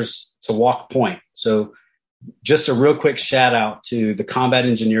engineers to walk point. So just a real quick shout out to the combat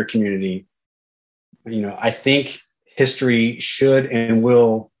engineer community. I think history should and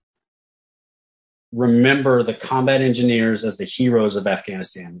will remember the combat engineers as the heroes of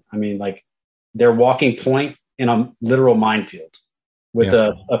Afghanistan. I mean, like they're walking point in a literal minefield with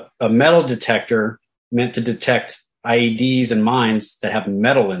a metal detector meant to detect IEDs and mines that have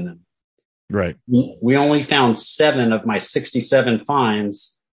metal in them. Right. We only found 7 of my 67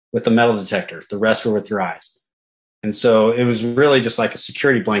 finds with the metal detector. The rest were with your eyes. And so it was really just like a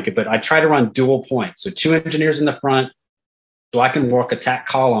security blanket, but I try to run dual points. So 2 engineers in the front so I can walk attack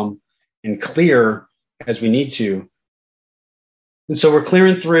column and clear as we need to. And so we're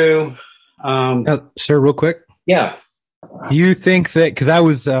clearing through. Sir, real quick. Yeah. Do you think that, because I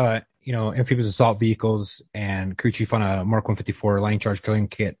was, amphibious assault vehicles and crew chief on a Mark 154 line charge killing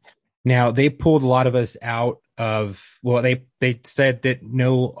kit. Now they pulled a lot of us out of, they said that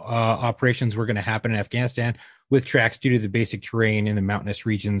no operations were going to happen in Afghanistan with tracks due to the basic terrain in the mountainous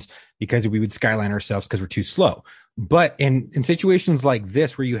regions because we would skyline ourselves because we're too slow. But in situations like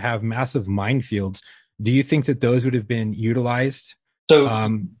this, where you have massive minefields, do you think that those would have been utilized? So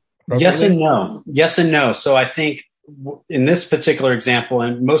yes and no. Yes and no. So I think in this particular example,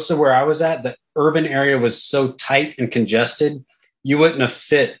 and most of where I was at, the urban area was so tight and congested, you wouldn't have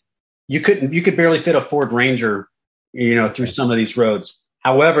fit. You could barely fit a Ford Ranger, through some of these roads.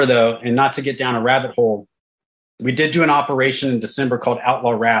 However, though, and not to get down a rabbit hole, we did do an operation in December called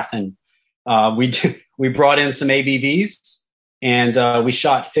Outlaw Wrath, and we brought in some ABVs and we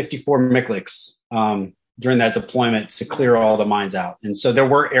shot 54 MICLICs during that deployment to clear all the mines out. And so there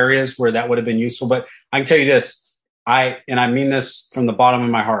were areas where that would have been useful. But I can tell you this, I mean this from the bottom of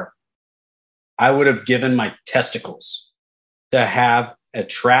my heart, I would have given my testicles to have a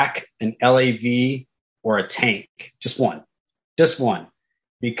track, an LAV, or a tank, just one,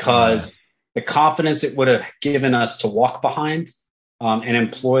 because the confidence it would have given us to walk behind and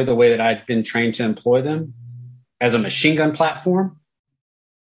employ the way that I'd been trained to employ them as a machine gun platform.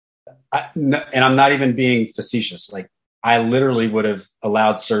 And I'm not even being facetious. Like I literally would have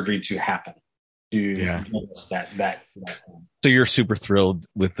allowed surgery to happen to give us that. So you're super thrilled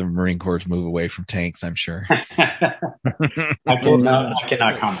with the Marine Corps' move away from tanks, I'm sure. I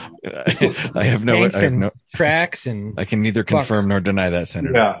cannot comment. I have no tracks, and I can neither confirm nor deny that,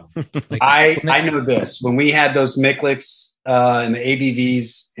 Senator. Yeah. I know this. When we had those MICLICs and the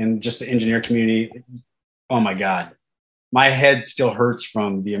ABVs and just the engineer community, oh my God, my head still hurts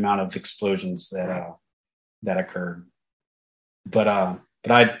from the amount of explosions that occurred. But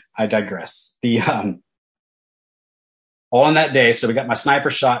I digress. All in that day. So we got my sniper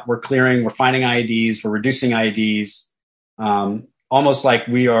shot. We're clearing. We're finding IEDs. We're reducing IEDs. Almost like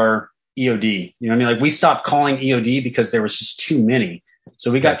we are EOD. You know what I mean? Like we stopped calling EOD because there was just too many. So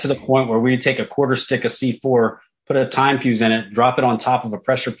we got to the point where we'd take a quarter stick of C4, put a time fuse in it, drop it on top of a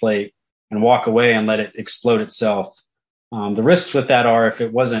pressure plate, and walk away and let it explode itself. The risks with that are if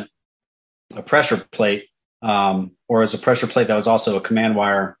it wasn't a pressure plate or as a pressure plate that was also a command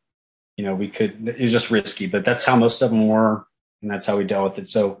wire, it was just risky, but that's how most of them were. And that's how we dealt with it.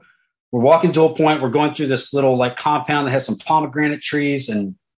 So we're walking dual point. We're going through this little like compound that has some pomegranate trees.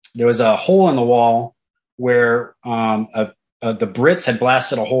 And there was a hole in the wall where the Brits had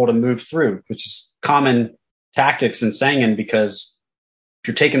blasted a hole to move through, which is common tactics in Sangin, because if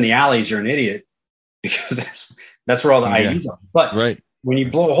you're taking the alleys, you're an idiot, because that's where all the IEDs are. But when you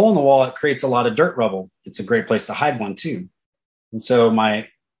blow a hole in the wall, it creates a lot of dirt rubble. It's a great place to hide one too. And so my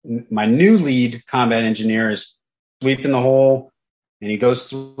new lead combat engineer is sweeping the hole, and he goes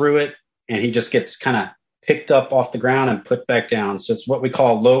through it, and he just gets kind of picked up off the ground and put back down. So it's what we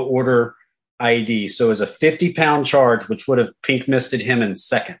call low order IED. So it's a 50-pound charge, which would have pink misted him in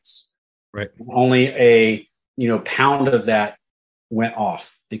seconds. Right. Only a pound of that went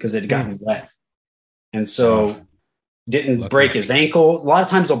off because it had gotten wet. And so didn't break his ankle. A lot of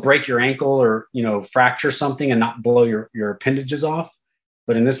times they'll break your ankle or, fracture something and not blow your appendages off.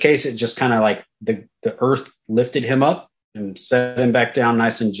 But in this case, it just kind of like the earth lifted him up and set him back down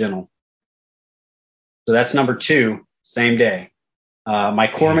nice and gentle. So that's number 2, same day. My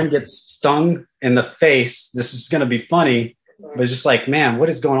corpsman gets stung in the face. This is going to be funny, but it's just like, man, what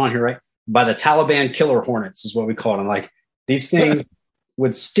is going on here, right? By the Taliban killer hornets is what we call them. Like these things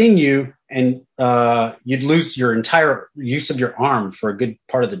would sting you, and you'd lose your entire use of your arm for a good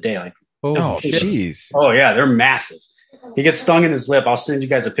part of the day. Like, oh, jeez. Oh yeah, they're massive. He gets stung in his lip. I'll send you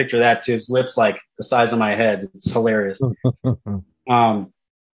guys a picture of that too. His lip's like the size of my head. It's hilarious.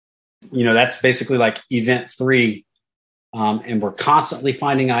 That's basically like event 3. And we're constantly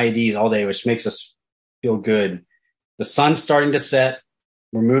finding IEDs all day, which makes us feel good. The sun's starting to set.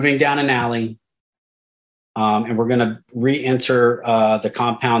 We're moving down an alley. And we're going to re-enter the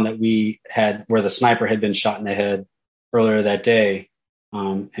compound that we had where the sniper had been shot in the head earlier that day,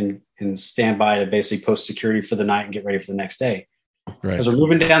 and stand by to basically post security for the night and get ready for the next day. Right. Because we're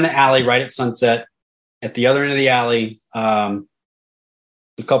moving down the alley right at sunset. At the other end of the alley, a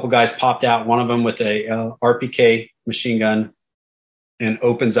couple guys popped out, one of them with a RPK machine gun, and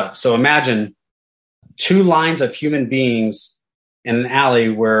opens up. So imagine 2 lines of human beings in an alley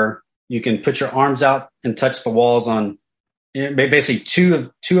where you can put your arms out and touch the walls on basically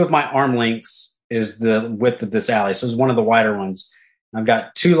two of my arm lengths is the width of this alley. So it's one of the wider ones. I've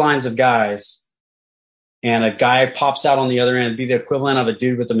got 2 lines of guys, and a guy pops out on the other end, be the equivalent of a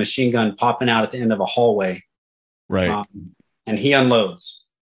dude with a machine gun popping out at the end of a hallway. Right. And he unloads.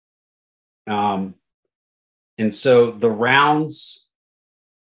 And so the rounds,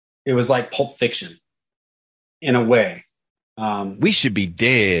 it was like Pulp Fiction in a way. We should be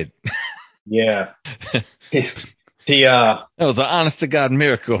dead. Yeah. That was an honest to God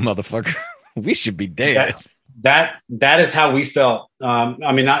miracle, motherfucker. We should be dead. That is how we felt.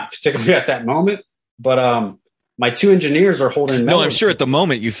 I mean, not particularly at that moment, but my 2 engineers are holding. No, I'm sure at the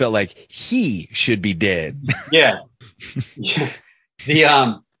moment you felt like he should be dead. Yeah.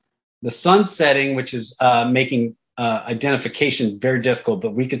 The sun setting, which is making identification very difficult,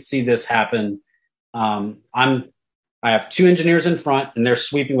 but we could see this happen. I have 2 engineers in front, and they're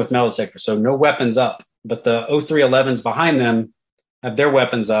sweeping with metal detector, so no weapons up. But the 0311s behind them have their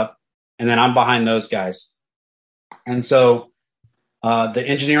weapons up, and then I'm behind those guys. And so the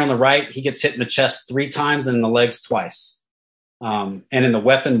engineer on the right, he gets hit in the chest 3 times and in the legs twice, and in the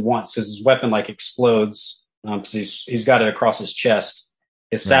weapon once, because his weapon like explodes because he's got it across his chest.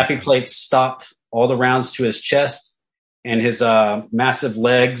 His sappy plates stop all the rounds to his chest, and his massive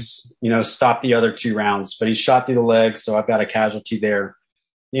legs, stop the other 2 rounds. But he shot through the legs, so I've got a casualty there.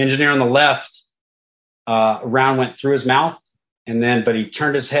 The engineer on the left, a round went through his mouth, but he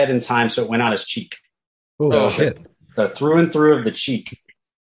turned his head in time, so it went out his cheek. Oh, shit. So through and through of the cheek.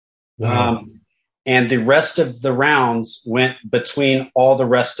 Wow. And the rest of the rounds went between all the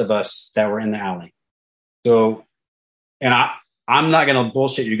rest of us that were in the alley. So, and I'm not going to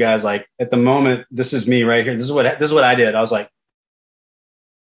bullshit you guys. Like at the moment, this is me right here. This is what I did. I was like,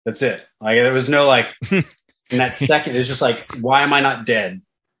 that's it. Like there was no like in that second, it's just like, why am I not dead?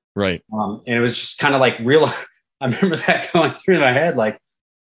 Right. And it was just kind of like real. I remember that going through my head. Like,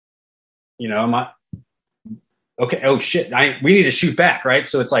 am I okay? Oh shit. We need to shoot back. Right.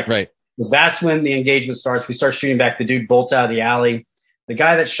 So it's like, right. That's when the engagement starts. We start shooting back. The dude bolts out of the alley. The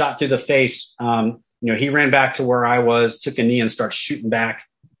guy that shot through the face, he ran back to where I was, took a knee and starts shooting back.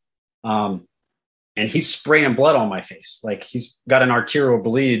 And he's spraying blood on my face. Like he's got an arterial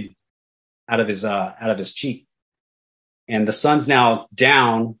bleed out of his cheek. And the sun's now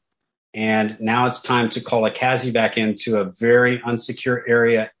down. And now it's time to call a CASI back into a very unsecure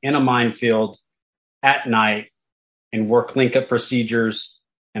area in a minefield at night and work link up procedures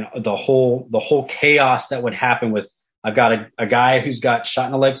and the whole chaos that would happen with, I've got a guy who's got shot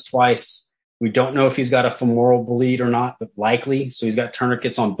in the legs twice. We don't know if he's got a femoral bleed or not, but likely. So he's got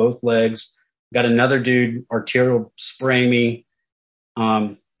tourniquets on both legs. Got another dude arterial spraying me,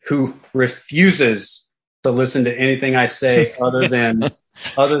 who refuses to listen to anything I say other than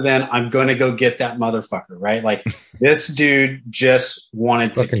I'm going to go get that motherfucker, right? Like this dude just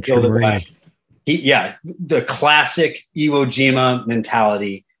wanted to kill the guy. The classic Iwo Jima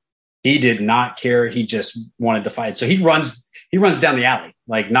mentality. He did not care. He just wanted to fight. So he runs down the alley,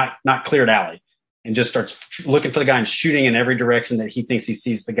 like not cleared alley, and just starts looking for the guy and shooting in every direction that he thinks he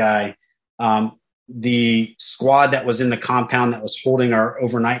sees the guy. The squad that was in the compound that was holding our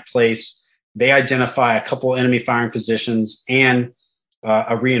overnight place, they identify a couple enemy firing positions and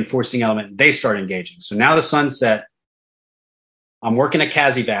a reinforcing element. They start engaging. So now the sun's set. I'm working a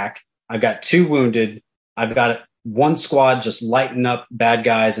CASI back. I've got 2 wounded. I've got 1 squad just lighting up bad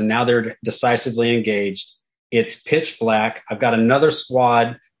guys, and now they're decisively engaged. It's pitch black. I've got another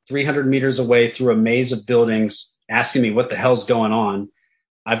squad 300 meters away through a maze of buildings asking me what the hell's going on.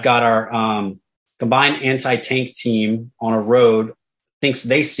 I've got our combined anti-tank team on a road thinks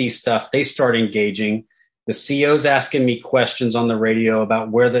they see stuff. They start engaging. The CO's asking me questions on the radio about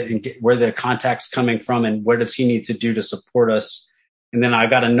where the contact's coming from and what does he need to do to support us. And then I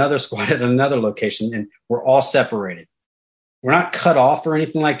got another squad at another location, and we're all separated. We're not cut off or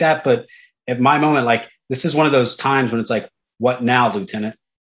anything like that, but at my moment, like, this is one of those times when it's like, what now, Lieutenant?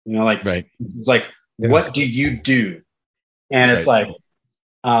 You know, like, Right. It's like, what do you do? And it's like,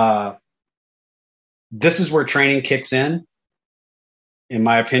 this is where training kicks in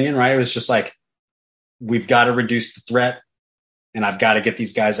my opinion, right? It was just like, we've got to reduce the threat, and I've got to get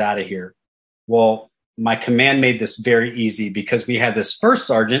these guys out of here. Well, my command made this very easy because we had this first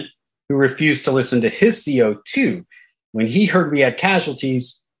sergeant who refused to listen to his CO too. When he heard we had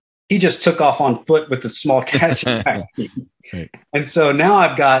casualties, he just took off on foot with a small casualty. Right. And so now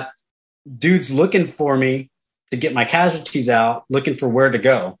I've got dudes looking for me to get my casualties out, looking for where to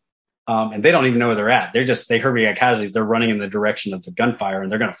go. And they don't even know where they're at. They heard we had casualties. They're running in the direction of the gunfire, and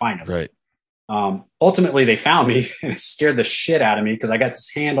they're going to find them. Right. Ultimately, they found me, and it scared the shit out of me because I got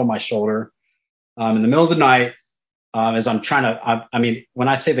this hand on my shoulder in the middle of the night as I'm trying to. I mean, when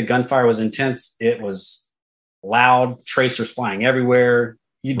I say the gunfire was intense, it was loud, tracers flying everywhere.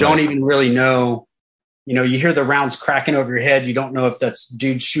 You don't even really know. You know, you hear the rounds cracking over your head. You don't know if that's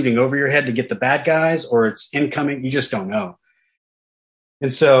dudes shooting over your head to get the bad guys or it's incoming. You just don't know.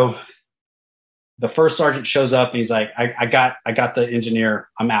 And so the first sergeant shows up and he's like, I got the engineer.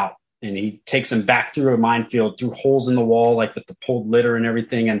 I'm out. And he takes him back through a minefield, through holes in the wall, like with the pulled litter and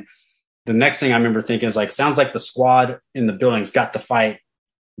everything. And the next thing I remember thinking is like, sounds like the squad in the building's got the fight.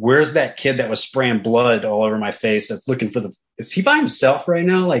 Where's that kid that was spraying blood all over my face? That's looking for is he by himself right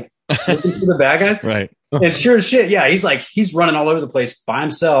now? Like looking for the bad guys? Right. And sure as shit. Yeah. He's running all over the place by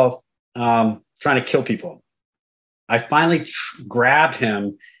himself, trying to kill people. I finally grabbed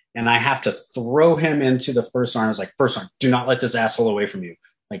him and I have to throw him into the first sergeant. I was like, first sergeant, do not let this asshole away from you.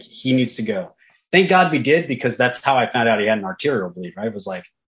 Like, he needs to go. Thank God we did, because that's how I found out he had an arterial bleed, right? It was like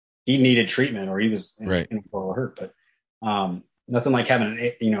he needed treatment or he was in a horrible hurt. But nothing like having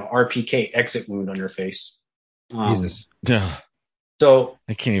an RPK exit wound on your face. Jesus. So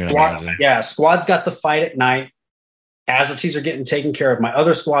I can't even imagine. Yeah, squad's got the fight at night. Casualties are getting taken care of. My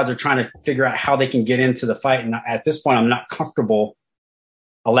other squads are trying to figure out how they can get into the fight. And at this point, I'm not comfortable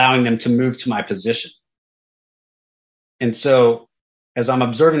allowing them to move to my position. And so as I'm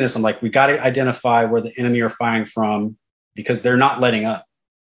observing this, I'm like, we got to identify where the enemy are firing from because they're not letting up.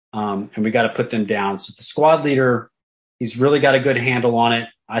 And we got to put them down. So the squad leader, he's really got a good handle on it.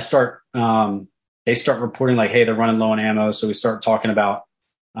 They start reporting like, hey, they're running low on ammo. So we start talking about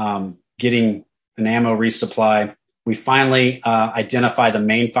getting an ammo resupply. We finally identify the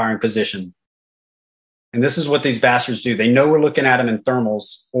main firing position. And this is what these bastards do. They know we're looking at them in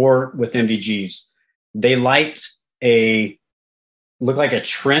thermals or with MVGs. They looked like a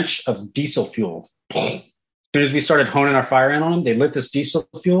trench of diesel fuel. As soon as we started honing our fire in on them, they lit this diesel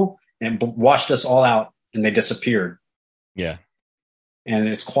fuel and washed us all out, and they disappeared. Yeah. And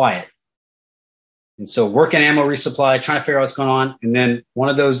it's quiet. And so working ammo resupply, trying to figure out what's going on. And then one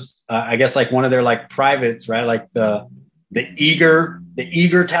of those, I guess like one of their like privates, right? Like the eager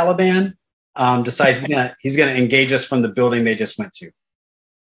Taliban decides he's gonna engage us from the building they just went to.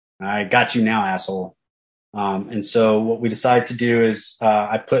 I got you now, asshole. And so what we decided to do is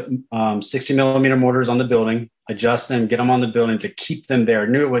I put 60 millimeter mortars on the building, adjust them, get them on the building to keep them there. I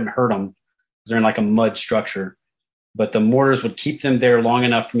knew it wouldn't hurt them because they're in like a mud structure, but the mortars would keep them there long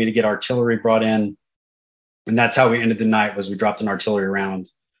enough for me to get artillery brought in. And that's how we ended the night, was we dropped an artillery round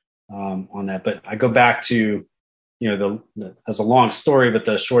on that. But I go back to, as a long story, but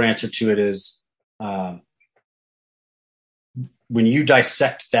the short answer to it is when you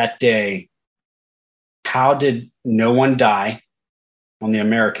dissect that day, how did no one die on the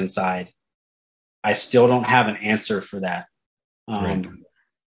American side? I still don't have an answer for that. Right.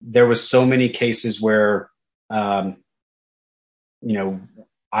 There was so many cases where, I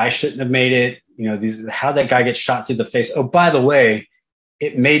shouldn't have made it. How that guy gets shot through the face. Oh, by the way,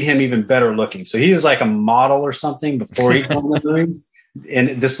 it made him even better looking. So he was like a model or something before he joined the Marines.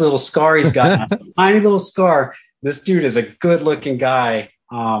 And this little scar he's got, a tiny little scar. This dude is a good looking guy.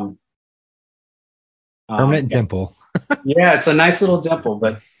 Permanent dimple. Yeah, it's a nice little dimple,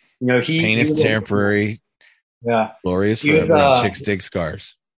 but pain is temporary. Yeah, glorious forever. Chicks dig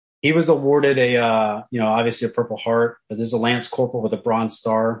scars. He was awarded obviously a Purple Heart, but there's a Lance Corporal with a Bronze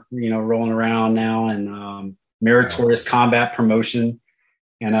Star, rolling around now, and meritorious combat promotion.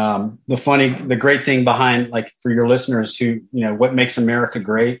 And the great thing behind, like, for your listeners who, what makes America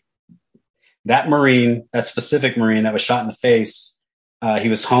great, that specific Marine that was shot in the face, he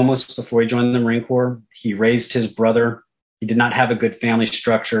was homeless before he joined the Marine Corps. He raised his brother He did not have a good family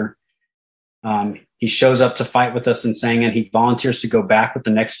structure. He shows up to fight with us in Sangin. He volunteers to go back with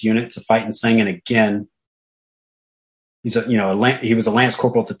the next unit to fight in Sangin again. He was a Lance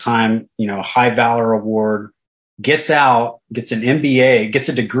Corporal at the time, high valor award, gets out, gets an MBA, gets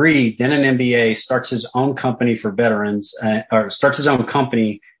a degree, then an MBA, starts his own company for veterans, or starts his own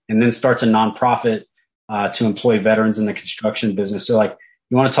company, and then starts a nonprofit to employ veterans in the construction business. So like,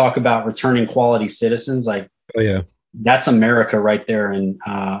 you want to talk about returning quality citizens? Like, oh yeah, that's America right there. And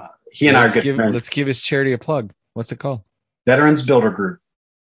he and I are good friends. Let's give his charity a plug. What's it called? Veterans Builder Group.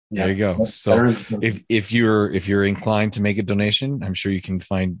 Yeah. There you go. So if you're inclined to make a donation, I'm sure you can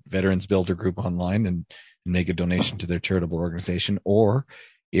find Veterans Builder Group online and make a donation to their charitable organization. Or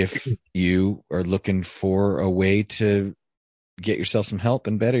if you are looking for a way to get yourself some help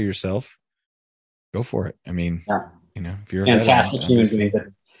and better yourself, go for it. I mean, if you're a fantastic human being.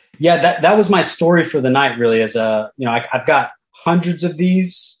 Yeah, that was my story for the night, really. As I've got hundreds of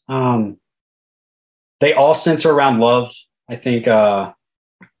these. They all center around love. I think,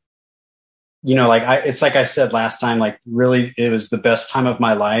 it's like I said last time, like really, it was the best time of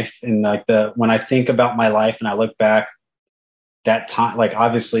my life. And like when I think about my life and I look back, that time, like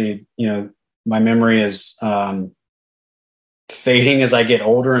obviously, my memory is fading as I get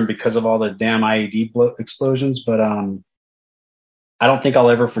older and because of all the damn IED explosions. But I don't think I'll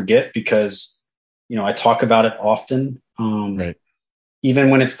ever forget because, I talk about it often. Right. Even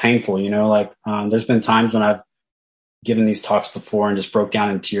when it's painful, there's been times when I've given these talks before and just broke down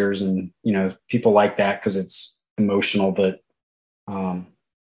in tears and, people like that because it's emotional, but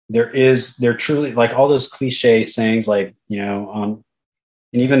there truly, like all those cliche sayings, like, and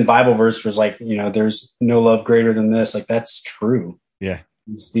even Bible verse was like, there's no love greater than this. Like that's true. Yeah.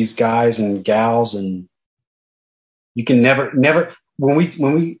 These guys and gals, and you can never, when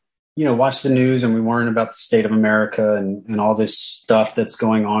we, watch the news and we learn about the state of America and all this stuff that's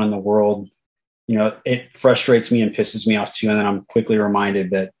going on in the world, it frustrates me and pisses me off too. And then I'm quickly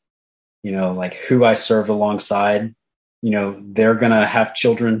reminded that, like who I served alongside, they're going to have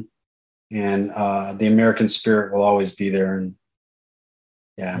children and the American spirit will always be there. And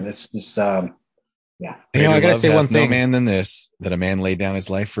yeah, it's just, yeah. I got to say one thing. No man than this, that a man laid down his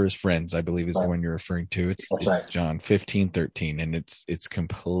life for his friends, I believe is the one you're referring to. It's right. John 15:13, and it's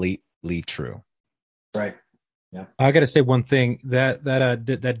completely true. Right. Yeah. I got to say one thing,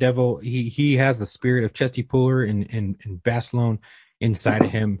 that devil, he has the spirit of Chesty Puller and Barcelona inside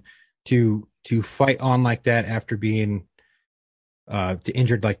of him to fight on like that after being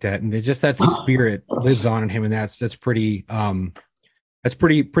injured like that. And just that spirit lives on in him. And that's pretty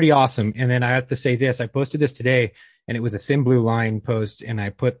awesome. And then I have to say this, I posted this today and it was a Thin Blue Line post and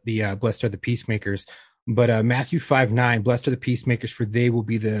I put the blessed are the peacemakers, but Matthew 5:9, blessed are the peacemakers, for they will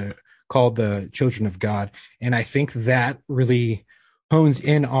be called the children of God. And I think that really hones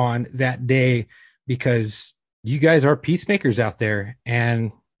in on that day because you guys are peacemakers out there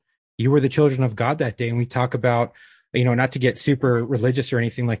and you were the children of God that day. And we talk about, not to get super religious or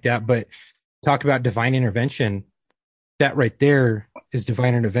anything like that, but talk about divine intervention. That right there is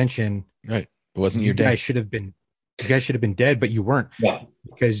divine intervention. Right. It wasn't your day. You guys should have been dead, but you weren't. Yeah.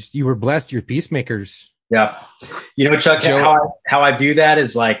 Because you were blessed. You're peacemakers. Yeah. Chuck, how I view that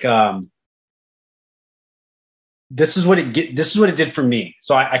is like, this is what it did for me.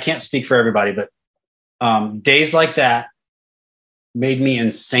 So I can't speak for everybody, but days like that made me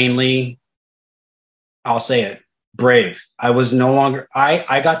insanely, I'll say it, brave. I was no longer,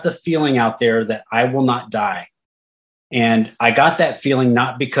 I got the feeling out there that I will not die. And I got that feeling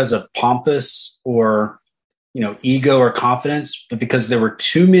not because of pompous or, ego or confidence, but because there were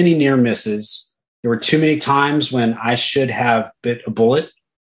too many near misses. There were too many times when I should have bit a bullet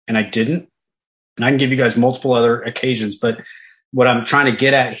and I didn't. And I can give you guys multiple other occasions, but what I'm trying to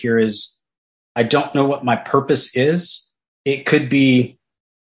get at here is I don't know what my purpose is. It could be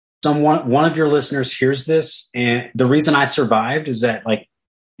one of your listeners hears this. And the reason I survived is that like,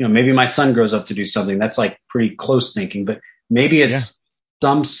 maybe my son grows up to do something that's like pretty close thinking, but maybe it's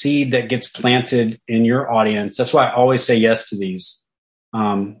some seed that gets planted in your audience. That's why I always say yes to these.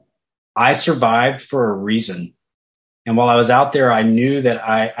 I survived for a reason. And while I was out there, I knew that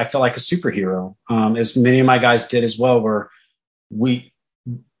I felt like a superhero, as many of my guys did as well, where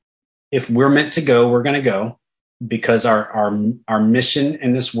if we're meant to go, we're going to go because our mission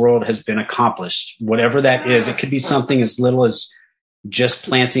in this world has been accomplished. Whatever that is, it could be something as little as just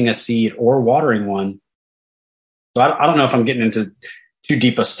planting a seed or watering one. So I don't know if I'm getting into too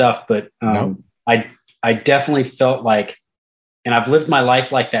deep of stuff, but I definitely felt like, and I've lived my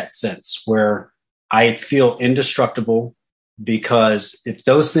life like that since, where I feel indestructible because if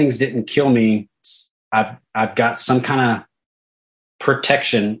those things didn't kill me, I've got some kind of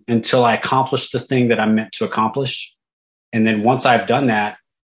protection until I accomplish the thing that I'm meant to accomplish. And then once I've done that,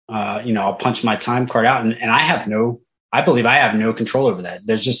 I'll punch my time card out, and I believe I have no control over that.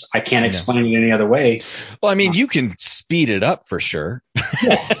 There's just, I can't explain it any other way. Well, I mean, you can speed it up for sure.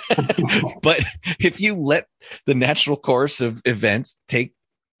 But if you let the natural course of events take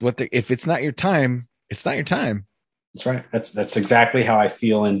if it's not your time, it's not your time. That's right. That's exactly how I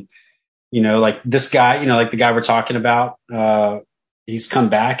feel. And, like this guy, like the guy we're talking about, he's come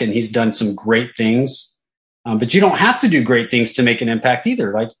back and he's done some great things. But you don't have to do great things to make an impact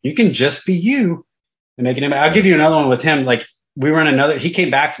either. Like, you can just be you and make an impact. I'll give you another one with him. Like, he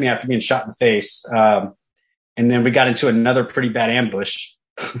came back to me after being shot in the face. And then we got into another pretty bad ambush,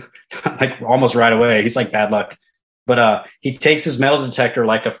 like almost right away. He's like bad luck, but he takes his metal detector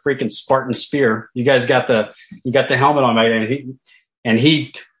like a freaking Spartan spear. You guys got the helmet on, right? And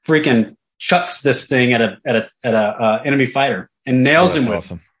he freaking chucks this thing at a enemy fighter and nails him with.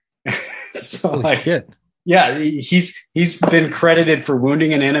 Awesome. So Shit. Yeah, he's been credited for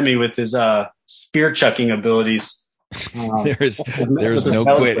wounding an enemy with his spear chucking abilities. There's no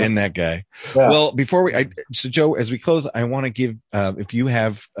quit in that guy. Yeah. Well, so Joe, as we close, I want to give, if you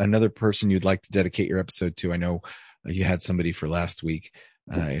have another person you'd like to dedicate your episode to, I know you had somebody for last week.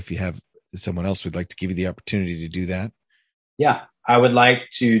 If you have someone else, we'd like to give you the opportunity to do that. Yeah, I would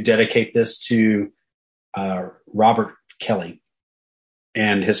like to dedicate this to Robert Kelly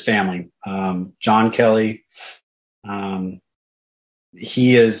and his family. John Kelly.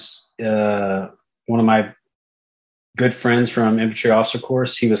 He is one of my good friends from infantry officer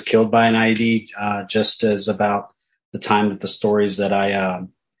course. He was killed by an IED just as about the time that the stories that I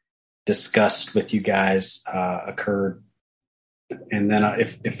discussed with you guys occurred. And then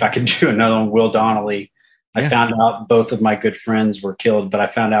if I could do another one, Will Donnelly. I found out both of my good friends were killed, but I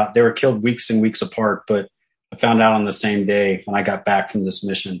found out they were killed weeks and weeks apart, but I found out on the same day when I got back from this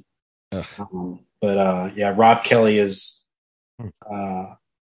mission. Rob Kelly is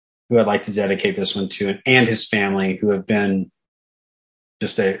who I'd like to dedicate this one to, and his family, who have been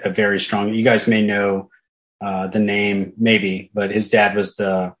just a very strong. You guys may know the name, maybe, but his dad was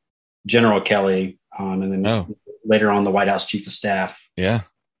the General Kelly, and then later on the White House Chief of Staff. Yeah.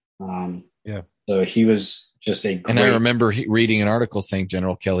 So he was just a great. And I remember reading an article saying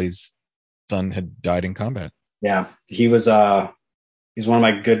General Kelly's son had died in combat. Yeah, he was. He's one of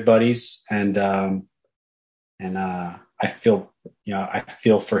my good buddies, and I feel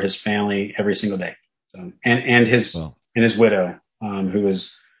for his family every single day. So and his widow, who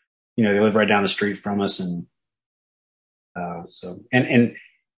is, they live right down the street from us, and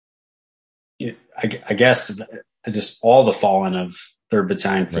I guess just all the fallen of 3rd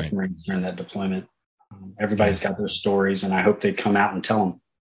Battalion, 5th Marines during that deployment. Everybody's got their stories, and I hope they come out and tell them.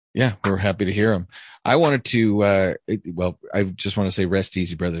 Yeah, we're happy to hear them. I wanted to, I just want to say rest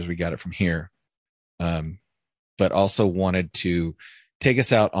easy, brothers. We got it from here. But also wanted to take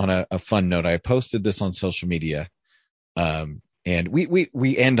us out on a fun note. I posted this on social media. And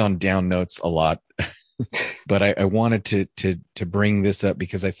we end on down notes a lot, but I wanted to bring this up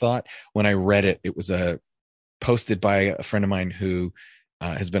because I thought when I read it, it was posted by a friend of mine who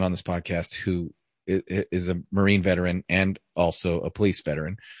has been on this podcast, who is a Marine veteran and also a police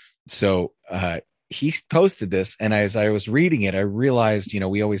veteran. So he posted this, and as I was reading it, I realized,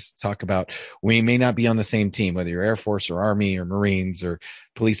 we always talk about we may not be on the same team, whether you're Air Force or Army or Marines or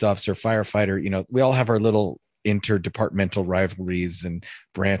police officer, firefighter. We all have our little interdepartmental rivalries and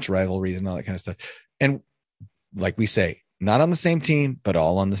branch rivalries and all that kind of stuff. And like we say, not on the same team, but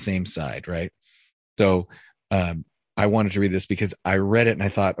all on the same side, right? So I wanted to read this because I read it and I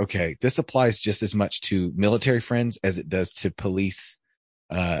thought, okay, this applies just as much to military friends as it does to police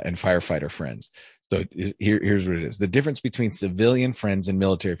and firefighter friends. So here's what it is. The difference between civilian friends and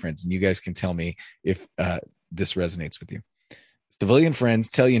military friends, and you guys can tell me if this resonates with you. Civilian friends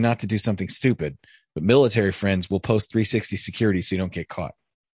tell you not to do something stupid, but military friends will post 360 security so you don't get caught.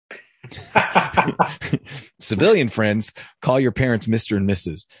 Civilian friends call your parents Mr. and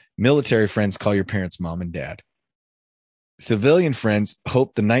Mrs. Military friends call your parents Mom and Dad. Civilian friends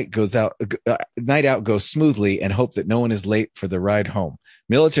hope the night out goes smoothly and hope that no one is late for the ride home.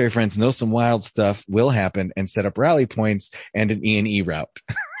 Military friends know some wild stuff will happen and set up rally points and an E&E route.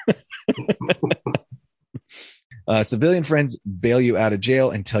 Civilian friends bail you out of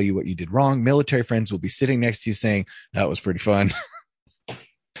jail and tell you what you did wrong. Military friends will be sitting next to you saying, that was pretty fun.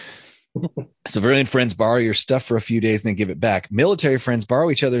 Civilian friends borrow your stuff for a few days and then give it back. Military friends borrow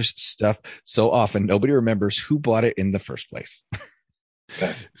each other's stuff so often nobody remembers who bought it in the first place.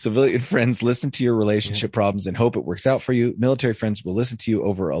 Yes. Civilian friends listen to your relationship problems and hope it works out for you. Military friends will listen to you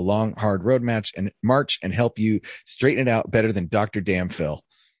over a long, hard road march and help you straighten it out better than Dr. Damn Phil.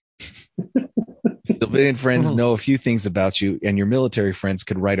 Civilian friends know a few things about you, and your military friends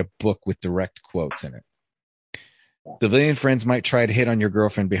could write a book with direct quotes in it. Civilian friends might try to hit on your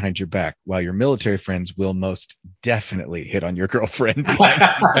girlfriend behind your back, while your military friends will most definitely hit on your girlfriend behind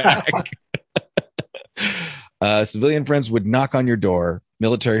your back. Civilian friends would knock on your door.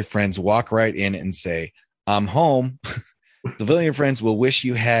 Military friends walk right in and say, I'm home. Civilian friends will wish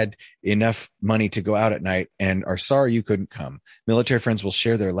you had enough money to go out at night and are sorry you couldn't come. Military friends will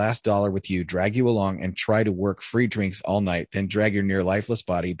share their last dollar with you, drag you along, and try to work free drinks all night, then drag your near lifeless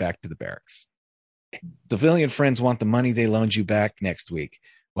body back to the barracks. Civilian friends want the money they loaned you back next week,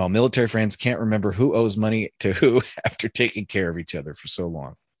 while military friends can't remember who owes money to who after taking care of each other for so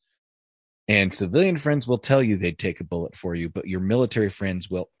long. And civilian friends will tell you they'd take a bullet for you, but your military friends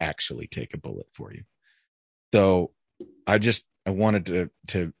will actually take a bullet for you. So I wanted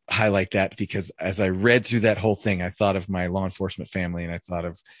to highlight that, because as I read through that whole thing, I thought of my law enforcement family, and I thought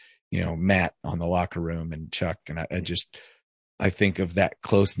of, Matt on the locker room and Chuck. And I think of that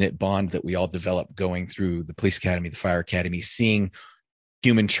close knit bond that we all developed going through the police academy, the fire academy, seeing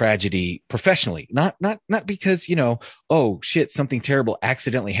human tragedy professionally, not because, oh shit, something terrible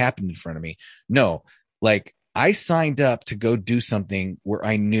accidentally happened in front of me. No, like I signed up to go do something where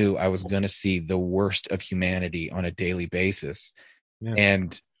I knew I was going to see the worst of humanity on a daily basis. Yeah.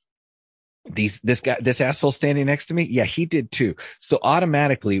 And this asshole standing next to me, yeah, he did too. So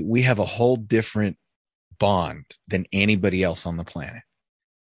automatically we have a whole different bond than anybody else on the planet.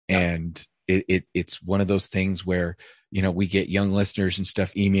 Yeah. And it's one of those things where, we get young listeners and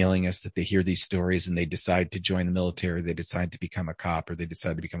stuff emailing us that they hear these stories and they decide to join the military, they decide to become a cop, or they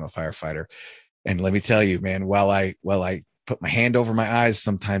decide to become a firefighter. And let me tell you, man, while I put my hand over my eyes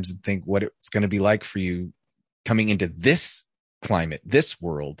sometimes and think what it's going to be like for you coming into this climate, this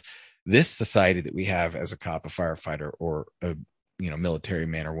world, this society that we have as a cop, a firefighter, or a military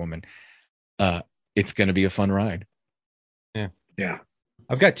man or woman, it's going to be a fun ride. Yeah.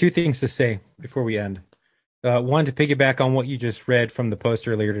 I've got two things to say before we end. One, to piggyback on what you just read from the post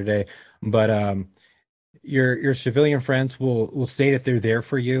earlier today, but your civilian friends will say that they're there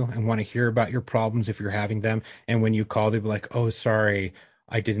for you and want to hear about your problems if you're having them. And when you call, they'll be like, "Oh, sorry,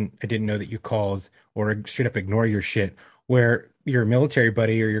 I didn't know that you called," or straight up ignore your shit. Where your military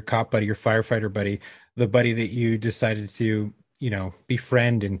buddy or your cop buddy, your firefighter buddy, the buddy that you decided to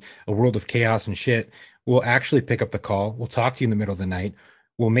befriend in a world of chaos and shit, will actually pick up the call. Will talk to you in the middle of the night.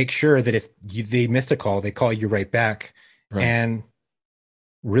 Will make sure that if they missed a call, they call you right back, right, and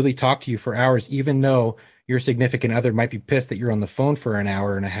really talk to you for hours, even though your significant other might be pissed that you're on the phone for an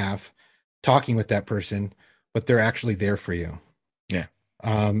hour and a half talking with that person, but they're actually there for you. Yeah.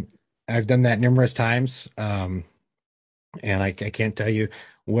 I've done that numerous times. And I can't tell you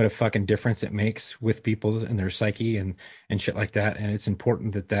what a fucking difference it makes with people and their psyche and shit like that. And it's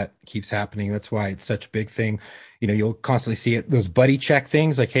important that keeps happening. That's why it's such a big thing. You'll constantly see it, those buddy check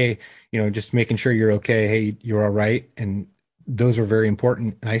things like, hey, just making sure you're okay. Hey, you're all right. And those are very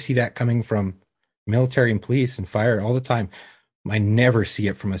important. And I see that coming from military and police and fire all the time. I never see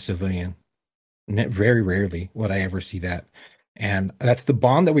it from a civilian. Very rarely would I ever see that. And that's the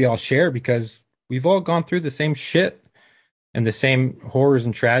bond that we all share, because we've all gone through the same shit and the same horrors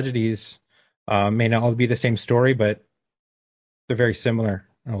and tragedies. May not all be the same story, but they're very similar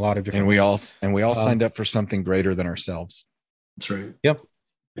in a lot of different ways. And we all signed up for something greater than ourselves. That's right. Yep.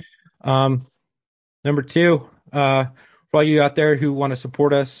 Number two, for all you out there who want to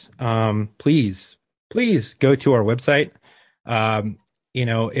support us, please go to our website.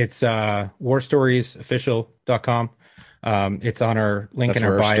 It's warstoriesofficial.com. It's on our link in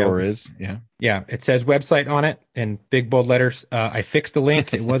our bio. Store is. Yeah. It says website on it in big bold letters. I fixed the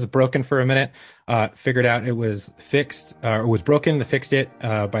link. It was broken for a minute. Figured out it was fixed, or was broken. Fixed it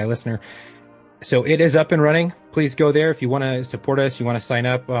by a listener. So it is up and running. Please go there if you want to support us. You want to sign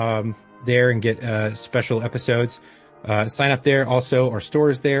up there and get special episodes. Sign up there. Also, our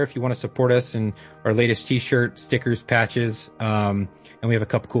store is there if you want to support us and our latest t-shirt, stickers, patches. And we have a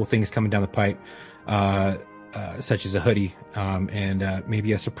couple cool things coming down the pipe. Such as a hoodie, and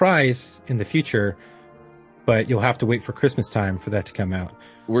maybe a surprise in the future, but you'll have to wait for Christmas time for that to come out.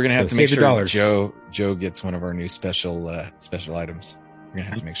 We're gonna have to make sure Joe gets one of our new special items. We're gonna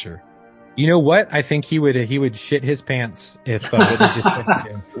have to make sure. You know what? I think he would shit his pants if they just fixed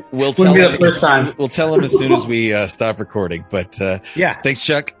him. We'll tell him the first time. We'll tell him as soon as we stop recording. But yeah, thanks,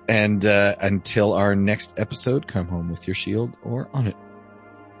 Chuck. And until our next episode, come home with your shield or on it.